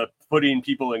 The putting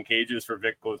people in cages for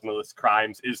victimless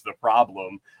crimes is the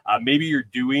problem. Maybe you're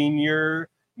doing your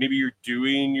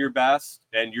best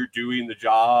and you're doing the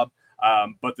job,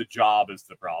 but the job is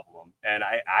the problem. And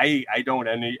I don't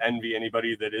envy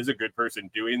anybody that is a good person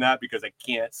doing that, because I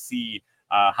can't see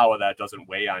how that doesn't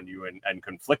weigh on you and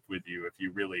conflict with you if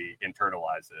you really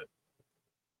internalize it.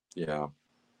 Yeah,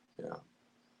 yeah.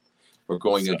 We're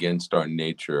going So, against our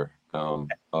nature.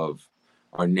 Of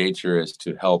our nature is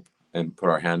to help and put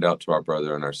our hand out to our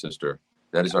brother and our sister.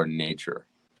 That is our nature.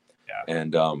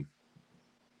 yeah.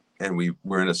 And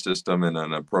we're in a system and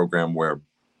in a program where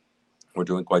we're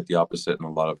doing quite the opposite in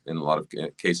a lot of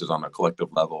cases on a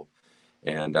collective level,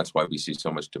 and that's why we see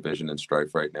so much division and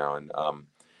strife right now. And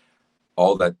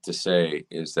all that to say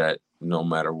is that no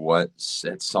matter what,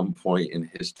 at some point in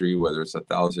history, whether it's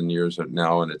 1,000 years or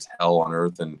now, and it's hell on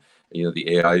earth, and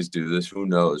the AIs do this, who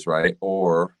knows, right?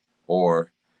 Or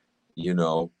you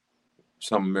know,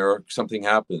 something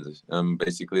happens.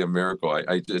 Basically a miracle.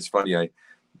 It's funny. I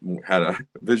had a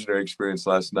visionary experience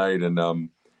last night, and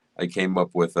I came up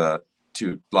with a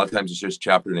lot of times it's just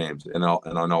chapter names, and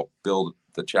I'll build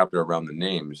the chapter around the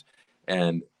names.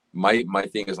 And my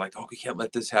thing is like, oh, we can't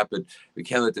let this happen. We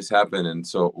can't let this happen. And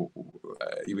so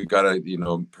we gotta,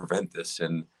 prevent this.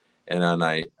 And then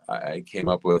I came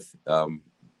up with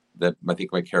that. I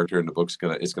think my character in the book's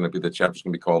gonna be, the chapter's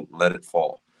gonna be called "Let It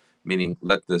Fall," meaning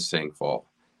let this thing fall.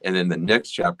 And then the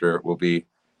next chapter will be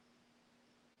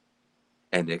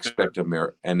and expect a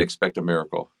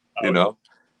miracle. You Oh, know,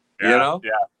 you yeah, know,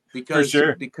 yeah, for because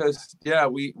sure. yeah,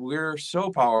 we're so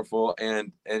powerful,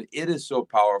 and it is so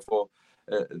powerful,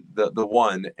 the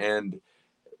one. And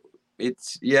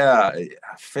it's, yeah,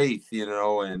 faith,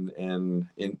 and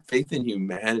in faith in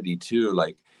humanity too.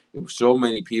 Like, so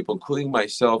many people, including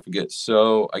myself,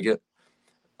 I get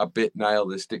a bit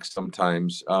nihilistic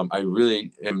sometimes. I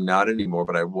really am not anymore,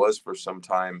 but I was for some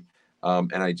time.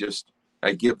 And I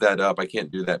give that up. I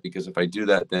can't do that, because if I do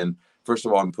that, then first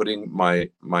of all, I'm putting my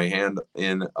hand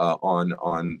in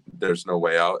on there's no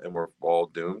way out, and we're all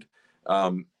doomed.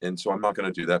 And so I'm not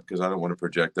going to do that, because I don't want to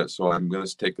project that. So I'm going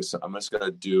to take this. I'm just going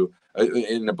to do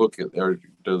in the book, or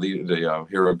the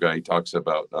hero guy, he talks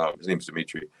about, his name's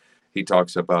Dimitri. He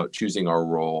talks about choosing our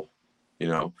role.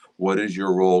 What is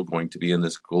your role going to be in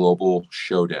this global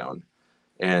showdown?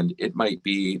 And it might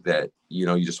be that, you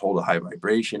just hold a high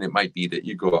vibration. It might be that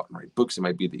you go out and write books. It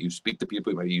might be that you speak to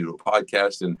people. It might be you do a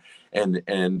podcast, and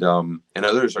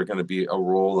others are going to be a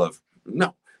role of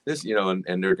no, this,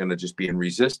 and they're going to just be in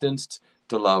resistance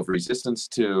to love, resistance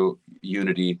to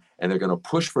unity, and they're going to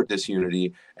push for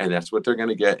disunity, and that's what they're going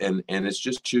to get. And it's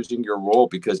just choosing your role,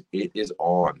 because it is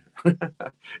on, you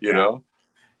Yeah, know?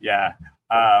 yeah.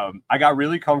 I got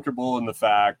really comfortable in the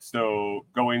fact. So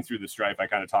going through the strife, I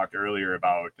kind of talked earlier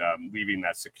about leaving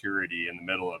that security in the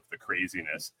middle of the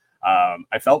craziness.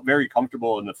 I felt very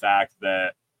comfortable in the fact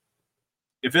that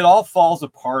if it all falls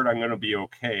apart, I'm going to be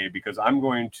okay, because I'm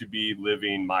going to be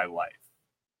living my life.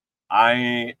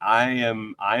 I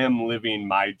am living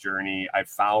my journey. I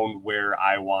found where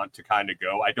I want to kind of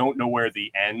go. I don't know where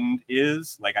the end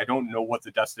is. Like, I don't know what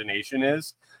the destination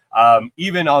is.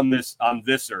 Even on this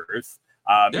earth.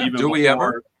 Yeah. Even Do we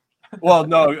ever? before. Well,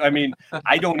 no, I mean,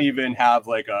 I don't even have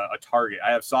like a target.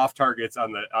 I have soft targets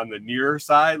on the near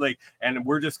side, like, and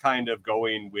we're just kind of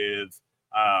going with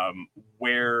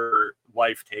where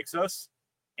life takes us.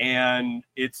 And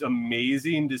it's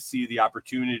amazing to see the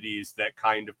opportunities that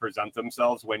kind of present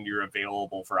themselves when you're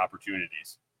available for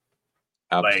opportunities.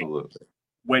 Like, Absolutely.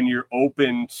 when you're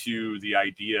open to the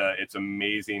idea, it's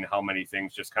amazing how many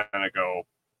things just kind of go.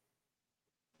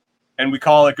 And we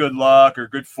call it good luck or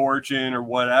good fortune or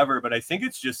whatever, but I think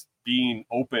it's just being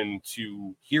open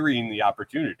to hearing the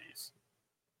opportunities.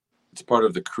 It's part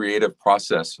of the creative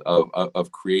process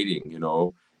of creating,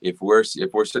 If we're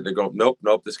sitting there going,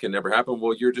 nope, this can never happen,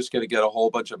 well, you're just going to get a whole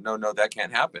bunch of no, that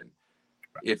can't happen.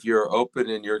 If you're open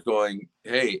and you're going,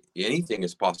 hey, anything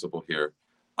is possible here.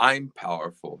 I'm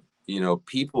powerful.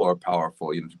 People are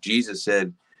powerful. Jesus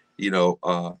said,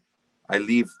 I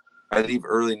leave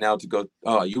early now to go.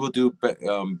 You will do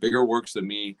bigger works than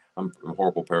me. I'm a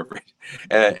horrible paraphrase,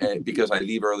 because I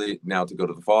leave early now to go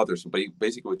to the Father. So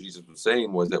basically what Jesus was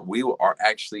saying was that we are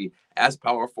actually as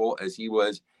powerful as he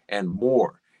was and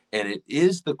more. And it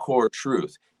is the core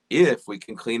truth. If we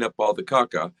can clean up all the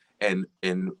caca and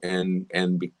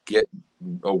get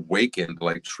awakened,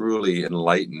 like truly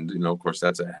enlightened, of course,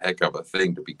 that's a heck of a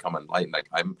thing to become enlightened. Like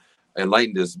I'm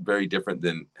enlightened is very different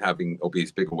than having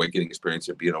this big awakening experience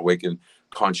or being an awakened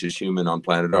conscious human on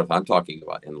planet Earth. I'm talking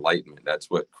about enlightenment. That's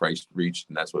what Christ reached,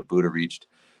 and that's what Buddha reached,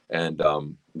 and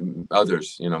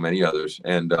others, many others.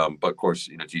 And but of course,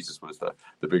 Jesus was the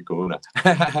big kahuna.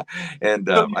 And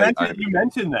so you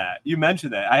mentioned that.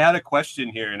 I had a question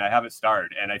here, and I haven't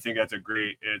started, and I think it's a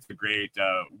great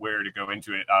where to go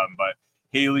into it. But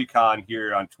Haley Khan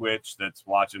here on Twitch that's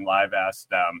watching live asked,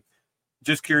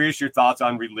 just curious your thoughts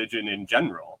on religion in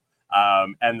general,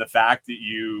 and the fact that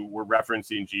you were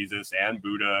referencing Jesus and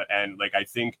Buddha, and like I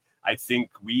think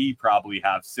we probably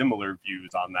have similar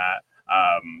views on that.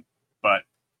 But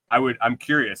I'm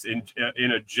curious in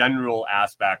a general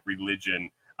aspect, religion.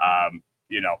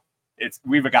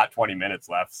 We've got 20 minutes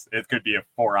left. It could be a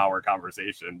 4-hour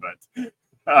conversation, but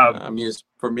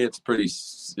for me,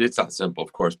 it's not simple,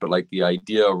 of course, but like the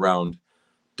idea around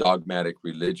dogmatic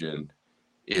religion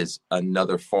is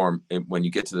another form. And when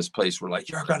you get to this place where like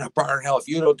you're gonna burn in hell if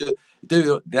you don't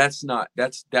do that's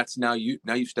now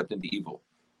you've stepped into evil.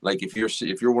 Like if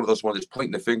you're one of those ones that's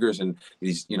pointing the fingers and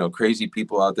these crazy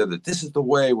people out there that this is the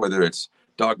way, whether it's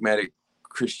dogmatic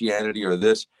Christianity or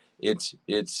this, it's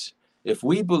if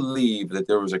we believe that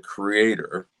there was a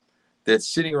creator that's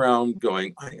sitting around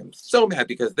going, I am so mad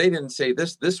because they didn't say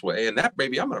this way, and that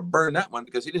maybe I'm going to burn that one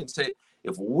because he didn't say it.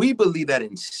 If we believe that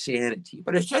insanity,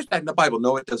 but it's just that in the Bible,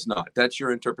 no, it does not. That's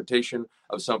your interpretation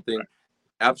of something. Right.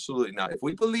 Absolutely not. If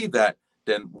we believe that,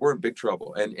 then we're in big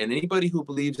trouble. And anybody who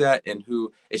believes that and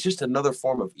who it's just another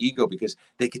form of ego because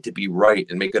they get to be right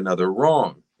and make another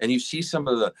wrong. And you see some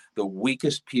of the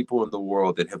weakest people in the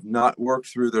world that have not worked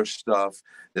through their stuff,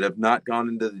 that have not gone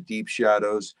into the deep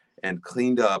shadows and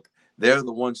cleaned up. They're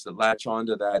the ones that latch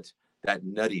onto that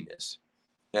nuttiness.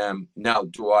 Now,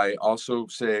 do I also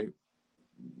say,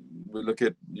 we look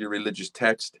at your religious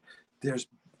text, there's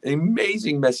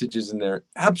amazing messages in there,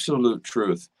 absolute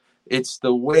truth. It's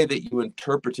the way that you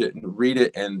interpret it and read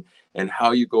it and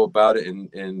how you go about it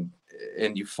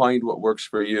and you find what works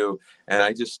for you. And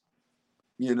I just,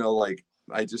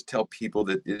 I just tell people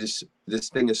that this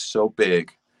thing is so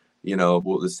big,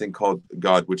 this thing called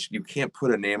God, which you can't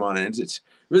put a name on it. And it's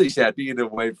really sad being a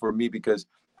way for me because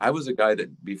I was a guy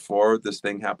that before this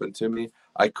thing happened to me,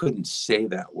 I couldn't say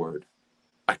that word.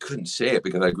 I couldn't say it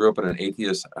because I grew up in an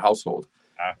atheist household.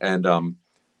 And I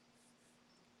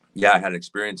had an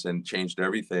experience and changed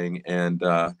everything. And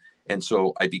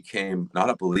so I became not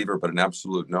a believer, but an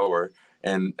absolute knower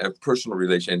and a personal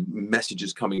relation,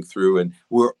 messages coming through. And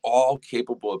we're all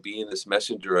capable of being this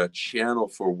messenger, a channel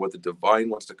for what the divine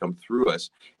wants to come through us.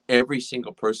 Every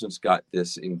single person's got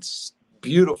this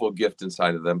beautiful gift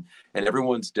inside of them, and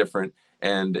everyone's different.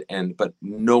 But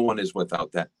no one is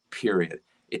without that, period.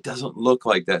 It doesn't look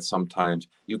like that sometimes.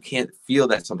 You can't feel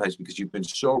that sometimes because you've been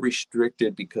so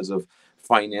restricted because of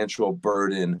financial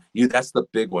burden. That's the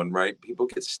big one, right? People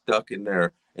get stuck in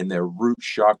their root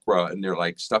chakra and they're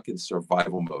like stuck in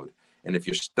survival mode. And if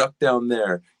you're stuck down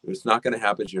there, it's not going to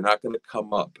happen. You're not going to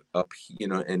come up,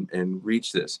 and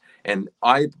reach this. And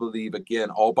I believe, again,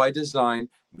 all by design,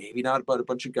 maybe not about a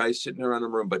bunch of guys sitting around a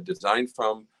room, but designed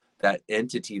from that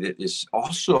entity that is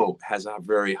also has a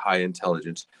very high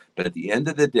intelligence. But at the end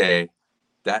of the day,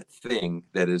 that thing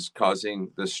that is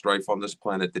causing the strife on this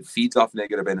planet that feeds off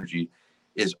negative energy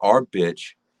is our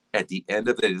bitch. At the end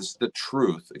of it, this is the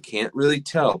truth. I can't really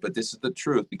tell, but this is the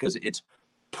truth because it's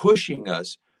pushing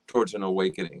us towards an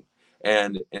awakening.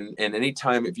 And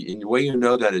anytime, the way you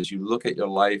know that is you look at your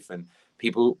life, and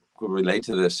people who relate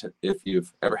to this, if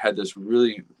you've ever had this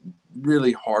really,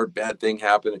 really hard, bad thing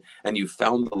happen and you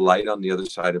found the light on the other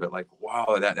side of it, like,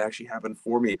 wow, that actually happened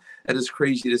for me. That is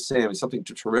crazy to say. I mean, something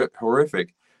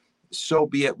horrific. So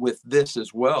be it with this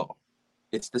as well.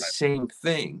 It's the same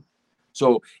thing.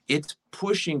 So it's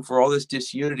pushing for all this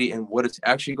disunity, and what it's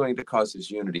actually going to cause is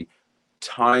unity.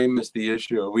 Time is the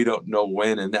issue. We don't know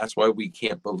when, and that's why we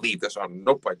can't believe this.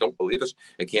 Nope, I don't believe this.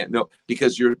 I can't. No,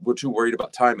 because we're too worried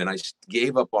about time, and I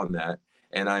gave up on that.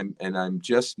 And I'm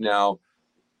just now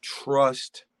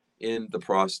trust in the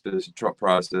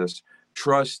process,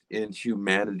 trust in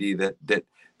humanity that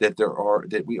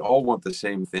we all want the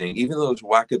same thing. Even those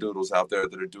wackadoodles out there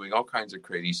that are doing all kinds of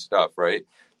crazy stuff, right?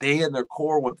 They in their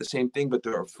core want the same thing, but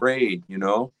they're afraid,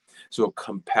 So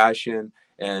compassion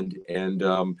and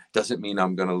doesn't mean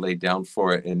I'm going to lay down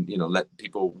for it and let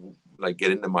people like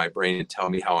get into my brain and tell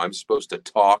me how I'm supposed to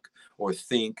talk or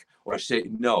think or say.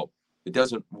 No, it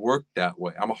doesn't work that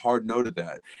way. I'm a hard no to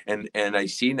that. And I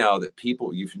see now that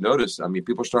people, you've noticed, I mean,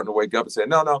 people are starting to wake up and say,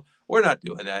 no, we're not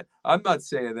doing that. I'm not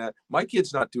saying that. My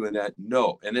kid's not doing that.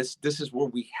 No. And this is where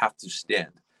we have to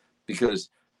stand, because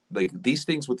like these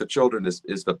things with the children is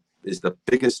the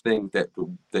biggest thing that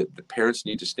the parents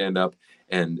need to stand up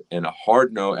and a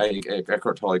hard no.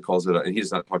 Eckhart Tolle calls it, and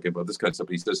he's not talking about this kind of stuff,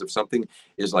 but he says if something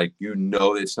is like,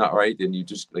 it's not right, then you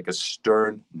just like a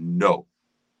stern no,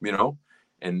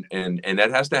 and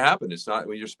that has to happen. It's not,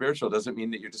 when you're spiritual, it doesn't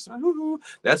mean that you're just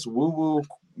that's woo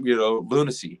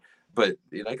lunacy. But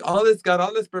you're like, oh, this got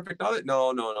all this perfect, all that.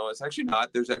 No, it's actually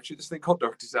not. There's actually this thing called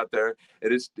darkness out there.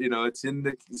 It is, it's in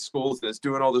the schools and it's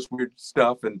doing all this weird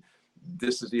stuff. And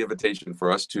this is the invitation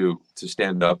for us to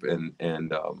stand up and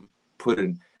put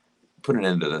an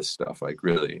end to this stuff. Like,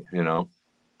 really,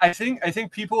 I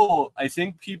think people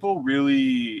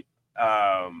really,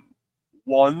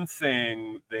 one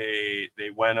thing, they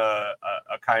went a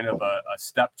kind of a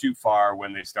step too far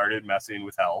when they started messing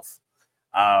with health.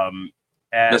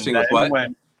 And messing with what?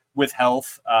 Went with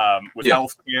health,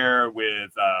 healthcare,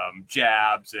 with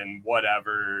jabs and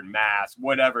whatever, masks,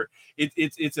 whatever.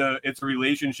 It's a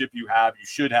relationship you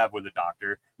should have with a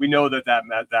doctor. We know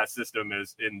that system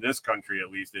is, in this country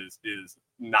at least, is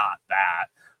not that.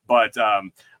 But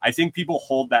I think people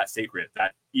hold that sacred.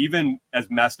 That even as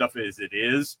messed up as it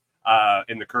is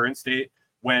in the current state,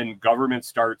 when government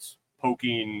starts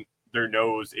poking their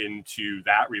nose into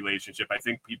that relationship, I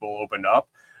think people open up.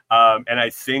 And I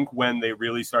think when they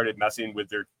really started messing with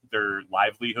their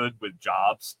livelihood, with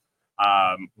jobs,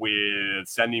 with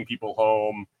sending people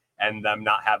home and them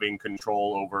not having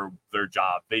control over their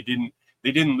job, they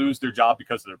didn't lose their job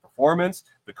because of their performance.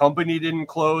 The company didn't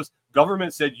close.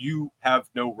 Government said you have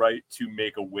no right to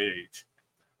make a wage.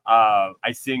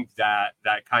 I think that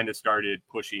kind of started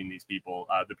pushing these people,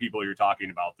 the people you're talking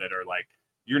about that are like,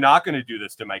 you're not going to do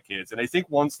this to my kids. And I think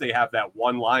once they have that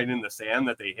one line in the sand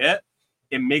that they hit,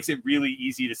 it makes it really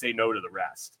easy to say no to the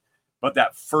rest. But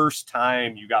that first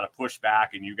time, you got to push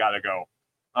back and you got to go,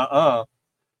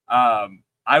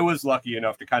 I was lucky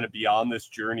enough to kind of be on this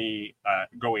journey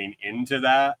going into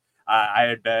that. I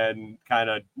had been kind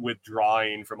of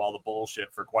withdrawing from all the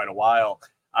bullshit for quite a while.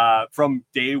 From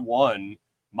day one,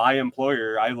 my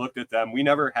employer, I looked at them. We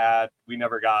never got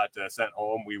sent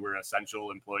home. We were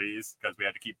essential employees because we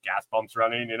had to keep gas pumps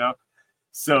running,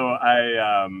 So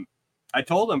I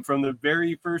told him from the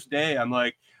very first day, I'm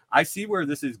like, I see where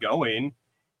this is going.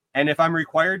 And if I'm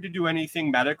required to do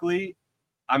anything medically,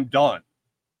 I'm done.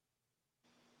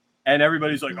 And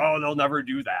everybody's like, oh, they'll never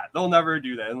do that. They'll never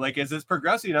do that. And like, as it's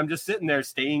progressing, I'm just sitting there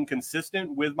staying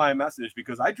consistent with my message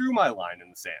because I drew my line in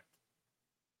the sand.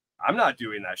 I'm not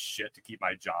doing that shit to keep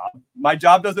my job. My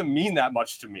job doesn't mean that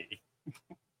much to me.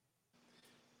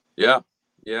 Yeah.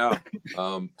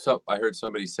 So I heard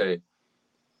somebody say,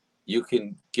 you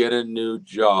can get a new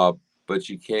job, but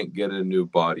you can't get a new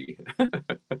body.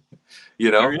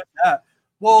 Yeah.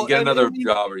 Well, you get another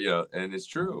job, and it's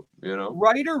true,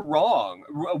 right or wrong,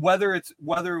 whether it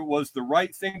was the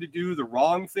right thing to do, the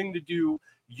wrong thing to do,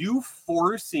 you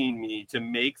forcing me to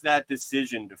make that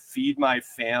decision to feed my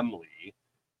family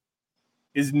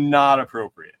is not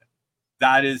appropriate.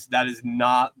 That's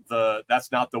not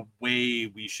the way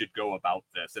we should go about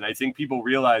this. And I think people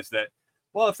realize that,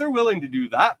 well, if they're willing to do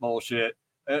that bullshit,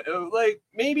 like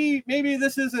maybe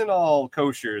this isn't all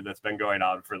kosher that's been going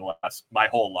on for my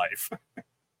whole life.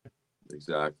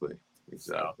 Exactly.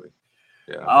 So,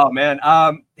 yeah. Oh man.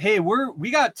 Hey, we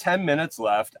got 10 minutes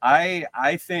left.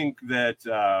 I think that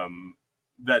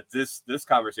that this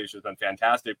conversation has been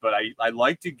fantastic, but I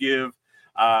like to give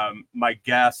my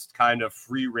guest kind of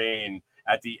free reign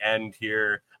at the end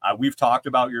here. We've talked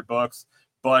about your books,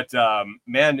 but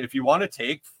man, if you want to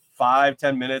take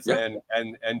 5-10 minutes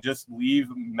and just leave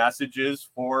messages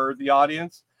for the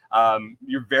audience,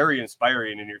 you're very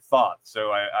inspiring in your thoughts.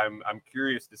 So I'm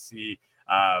curious to see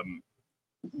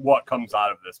what comes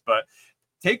out of this, but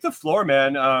take the floor,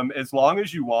 man, as long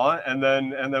as you want, and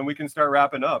then we can start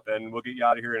wrapping up and we'll get you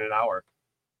out of here in an hour.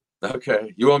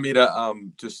 Okay. You want me to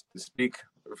just speak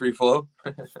free flow?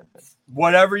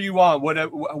 Whatever you want,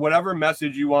 whatever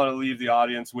message you want to leave the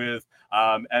audience with,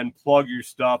 and plug your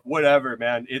stuff, whatever,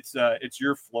 man. It's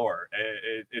your floor.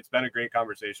 It's been a great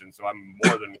conversation, so I'm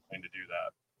more than willing to do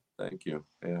that. Thank you.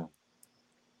 Yeah.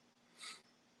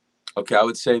 Okay, I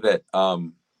would say that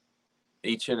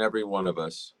each and every one of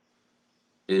us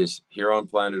is here on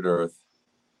planet Earth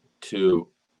to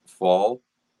fall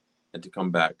and to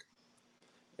come back,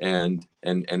 and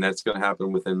that's going to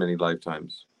happen within many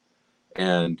lifetimes.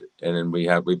 And then we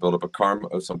build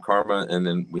up some karma, and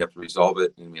then we have to resolve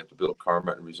it, and we have to build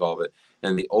karma and resolve it.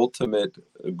 And the ultimate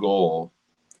goal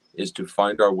is to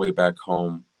find our way back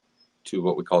home to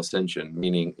what we call ascension,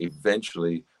 meaning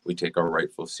eventually we take our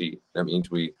rightful seat. That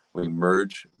means we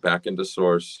merge back into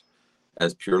source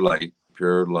as pure light,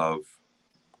 pure love,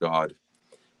 God.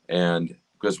 And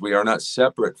because we are not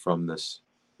separate from this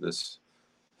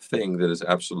thing that is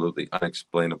absolutely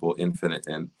unexplainable, infinite,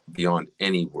 and beyond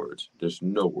any words. There's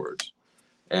no words.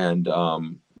 And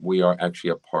we are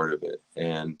actually a part of it.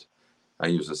 And I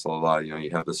use this a lot. You know, you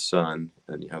have the sun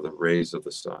and you have the rays of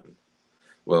the sun.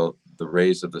 Well, the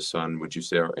rays of the sun, would you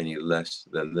say, are any less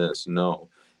than this? No.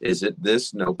 Is it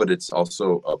this? No, but it's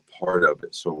also a part of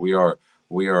it. So we are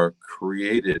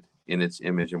created in its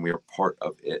image, and we are part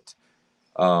of it.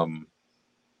 And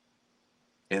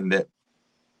that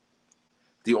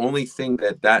the only thing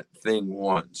that thing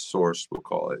wants, source, we'll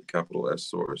call it, capital S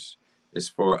source, is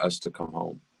for us to come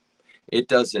home. It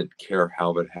doesn't care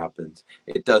how it happens.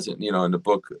 It doesn't, you know, in the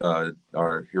book,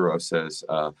 our hero says,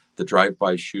 the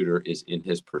drive-by shooter is in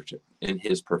his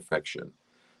perfection.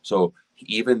 So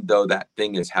even though that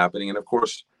thing is happening, and of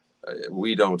course,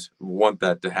 we don't want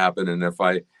that to happen. And if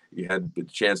you had the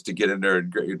chance to get in there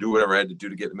and do whatever I had to do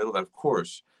to get in the middle of that, of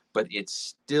course, but it's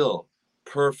still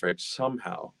perfect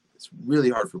somehow. It's really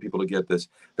hard for people to get this,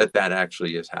 that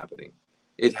actually is happening.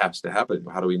 It has to happen.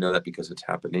 How do we know that? Because it's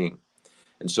happening.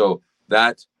 And so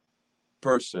that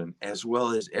person, as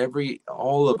well as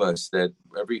all of us, that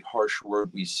every harsh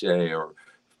word we say or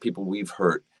people we've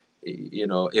hurt, you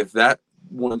know, if that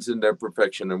one's in their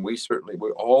perfection, and we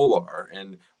all are,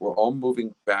 and we're all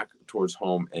moving back towards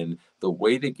home. And the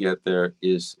way to get there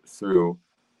is through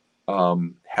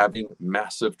having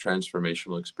massive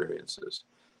transformational experiences.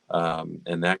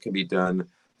 And that can be done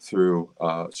through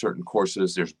certain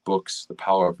courses. There's books. The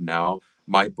Power of Now.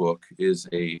 My book is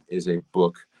a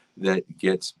book that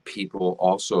gets people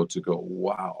also to go,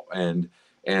 wow. And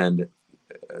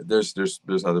there's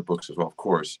other books as well, of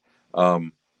course.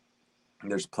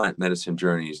 There's plant medicine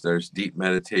journeys. There's deep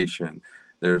meditation.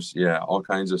 There's all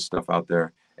kinds of stuff out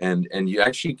there. And you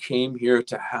actually came here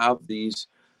to have these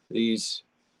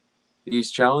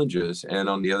challenges, and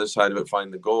on the other side of it,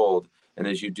 find the gold. And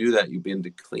as you do that, you begin to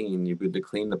clean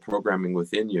the programming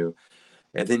within you.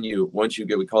 And then once you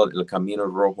get, we call it El Camino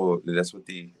Rojo. That's what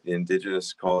the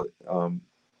indigenous call it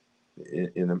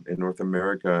in North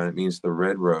America. It means the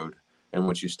red road. And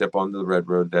once you step onto the red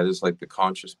road, that is like the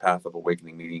conscious path of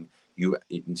awakening, meaning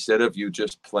instead of you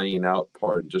just playing out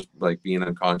part, just like being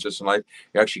unconscious in life,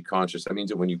 you're actually conscious. That means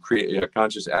that when you create a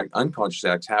conscious act, unconscious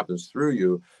acts happens through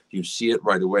you, you see it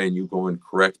right away and you go and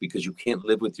correct, because you can't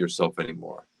live with yourself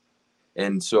anymore.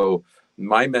 And so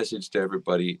my message to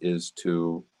everybody is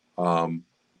to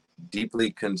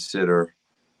deeply consider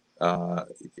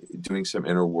doing some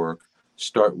inner work.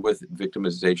 Start with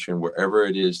victimization wherever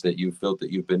it is that you felt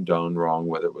that you've been done wrong,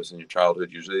 whether it was in your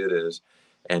childhood, usually it is,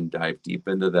 and dive deep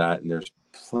into that. And there's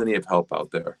plenty of help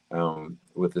out there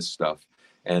with this stuff.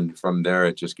 And from there,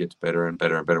 it just gets better and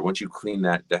better and better. Once you clean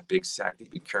that big sack that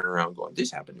you've been carrying around going,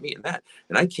 this happened to me and that,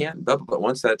 and I can't, blah, blah, blah.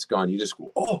 Once that's gone, you just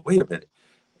go, oh, wait a minute.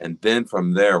 And then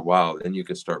from there, wow, then you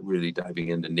can start really diving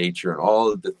into nature and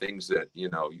all of the things that,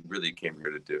 you really came here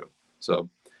to do. So,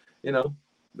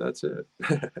 that's it.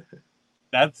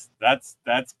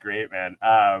 That's great, man.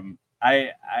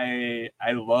 I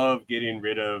love getting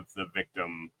rid of the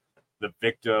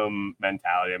victim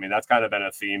mentality. I mean, that's kind of been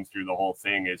a theme through the whole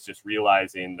thing, is just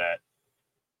realizing that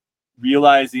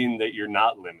you're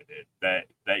not limited, that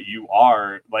you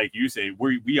are, like you say,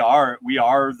 we are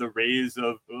the rays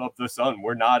of the sun.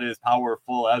 We're not as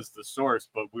powerful as the source,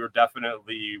 but we're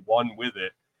definitely one with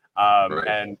it. Right.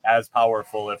 And as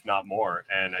powerful, if not more.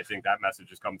 And I think that message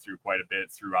has come through quite a bit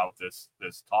throughout this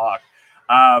talk.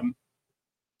 I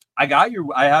have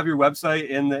your website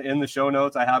in the show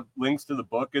notes. I have links to the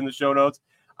book in the show notes.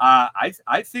 I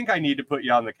think I need to put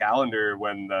you on the calendar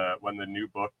when the new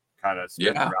book kind of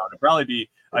spins around. It'll probably be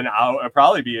an hour.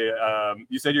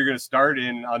 You said you're going to start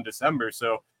on December,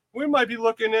 so we might be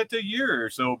looking at a year or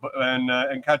so,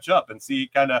 and catch up and see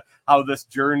kind of how this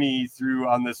journey through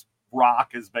on this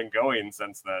rock has been going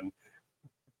since then.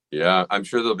 Yeah, I'm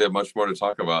sure there'll be much more to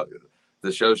talk about.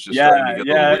 The show's just starting to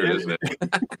get a little weird, isn't it?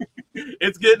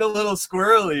 It's getting a little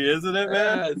squirrely, isn't it,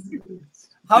 man?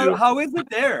 How is it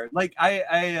there? Like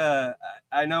I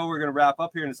know we're gonna wrap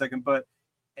up here in a second, but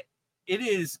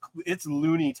it's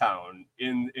Looney Town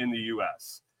in the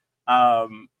U.S.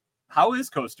 How is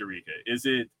Costa Rica? Is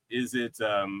it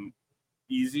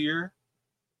easier?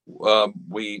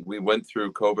 We went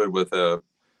through COVID with a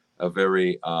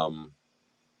very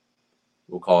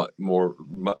we'll call it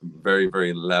very,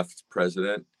 very left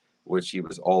president, which he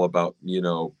was all about,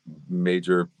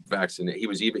 major vaccination. He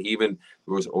was even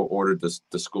was ordered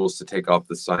the schools to take off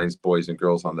the signs, boys and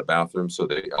girls on the bathroom, so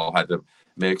they all had to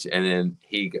mix. And then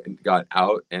he got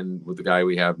out, and with the guy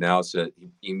we have now said,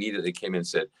 he immediately came in and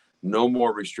said, no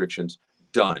more restrictions,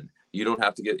 done. You don't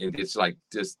have to get in. It's like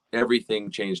just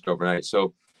everything changed overnight.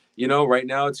 So, right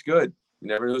now it's good. You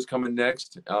never know who's coming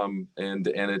next. And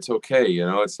it's okay.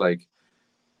 It's like,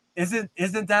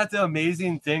 Isn't that the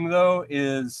amazing thing though?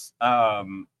 Is I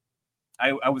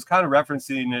was kind of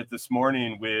referencing it this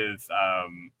morning with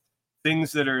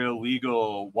things that are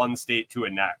illegal one state to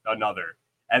another,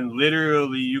 and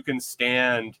literally you can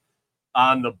stand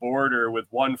on the border with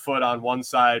one foot on one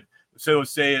side. So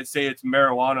say it's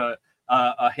marijuana,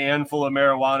 a handful of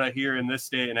marijuana here in this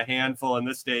state and a handful in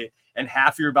this state, and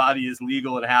half your body is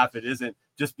legal and half it isn't,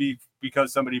 just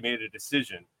because somebody made a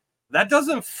decision. That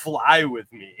doesn't fly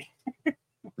with me.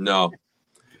 No.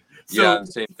 So yeah,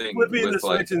 same thing. Flipping the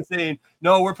switch and saying,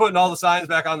 no, we're putting all the signs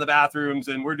back on the bathrooms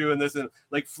and we're doing this, and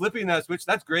like flipping that switch,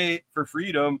 that's great for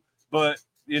freedom. But,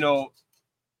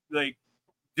 like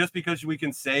just because we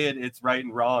can say it's right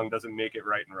and wrong doesn't make it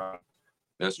right and wrong.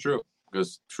 That's true.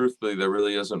 Because truthfully, there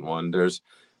really isn't one. There's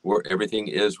where everything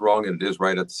is wrong and it is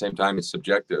right at the same time. It's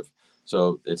subjective.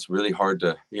 So it's really hard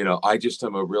to, I just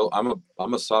am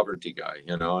I'm a sovereignty guy,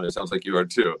 and it sounds like you are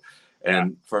too.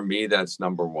 And for me, that's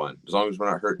number one. As long as we're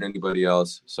not hurting anybody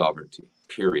else, sovereignty,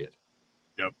 period.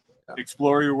 Yep. Yeah.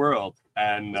 Explore your world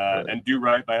and do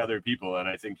right by other people. And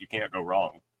I think you can't go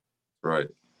wrong. Right.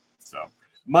 So,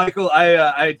 Michael,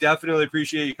 I definitely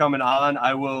appreciate you coming on.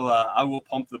 I will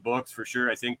pump the books for sure.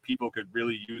 I think people could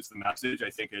really use the message. I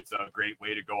think it's a great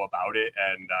way to go about it,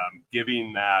 and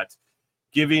giving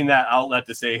that outlet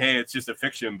to say, hey, it's just a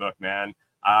fiction book, man.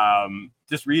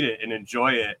 Just read it and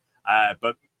enjoy it.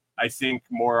 But I think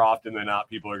more often than not,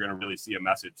 people are going to really see a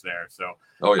message there. So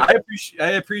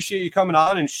I appreciate you coming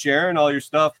on and sharing all your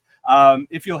stuff.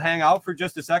 If you'll hang out for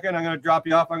just a second, I'm going to drop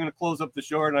you off. I'm going to close up the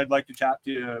show, and I'd like to chat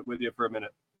with you for a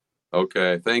minute.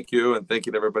 Okay. Thank you. And thank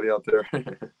you to everybody out there. All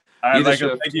right,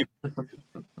 Michael, thank you.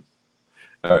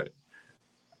 All right.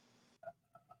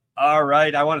 All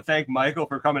right. I want to thank Michael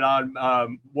for coming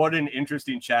on. What an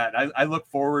interesting chat. I look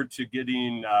forward to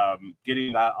getting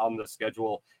that on the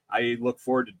schedule. I look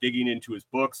forward to digging into his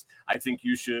books. I think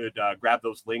you should grab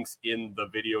those links in the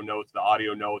video notes, the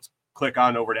audio notes, click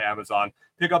on over to Amazon,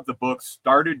 pick up the book,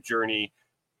 start a journey.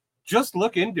 Just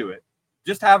look into it.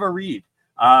 Just have a read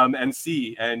and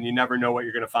see. And you never know what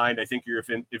you're going to find. I think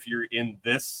if you're in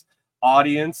this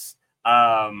audience,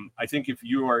 I think if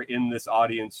you are in this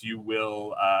audience,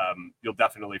 you'll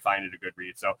definitely find it a good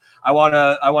read. So I want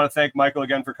to thank Michael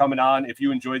again for coming on. If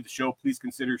you enjoyed the show, please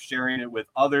consider sharing it with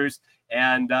others,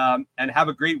 and have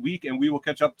a great week. And we will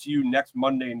catch up to you next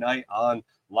Monday night on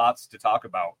Lots to Talk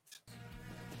About.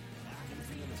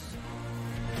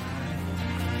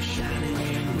 Shining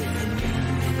in with the moon.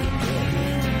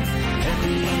 At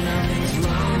the end of his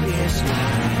longest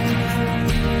night.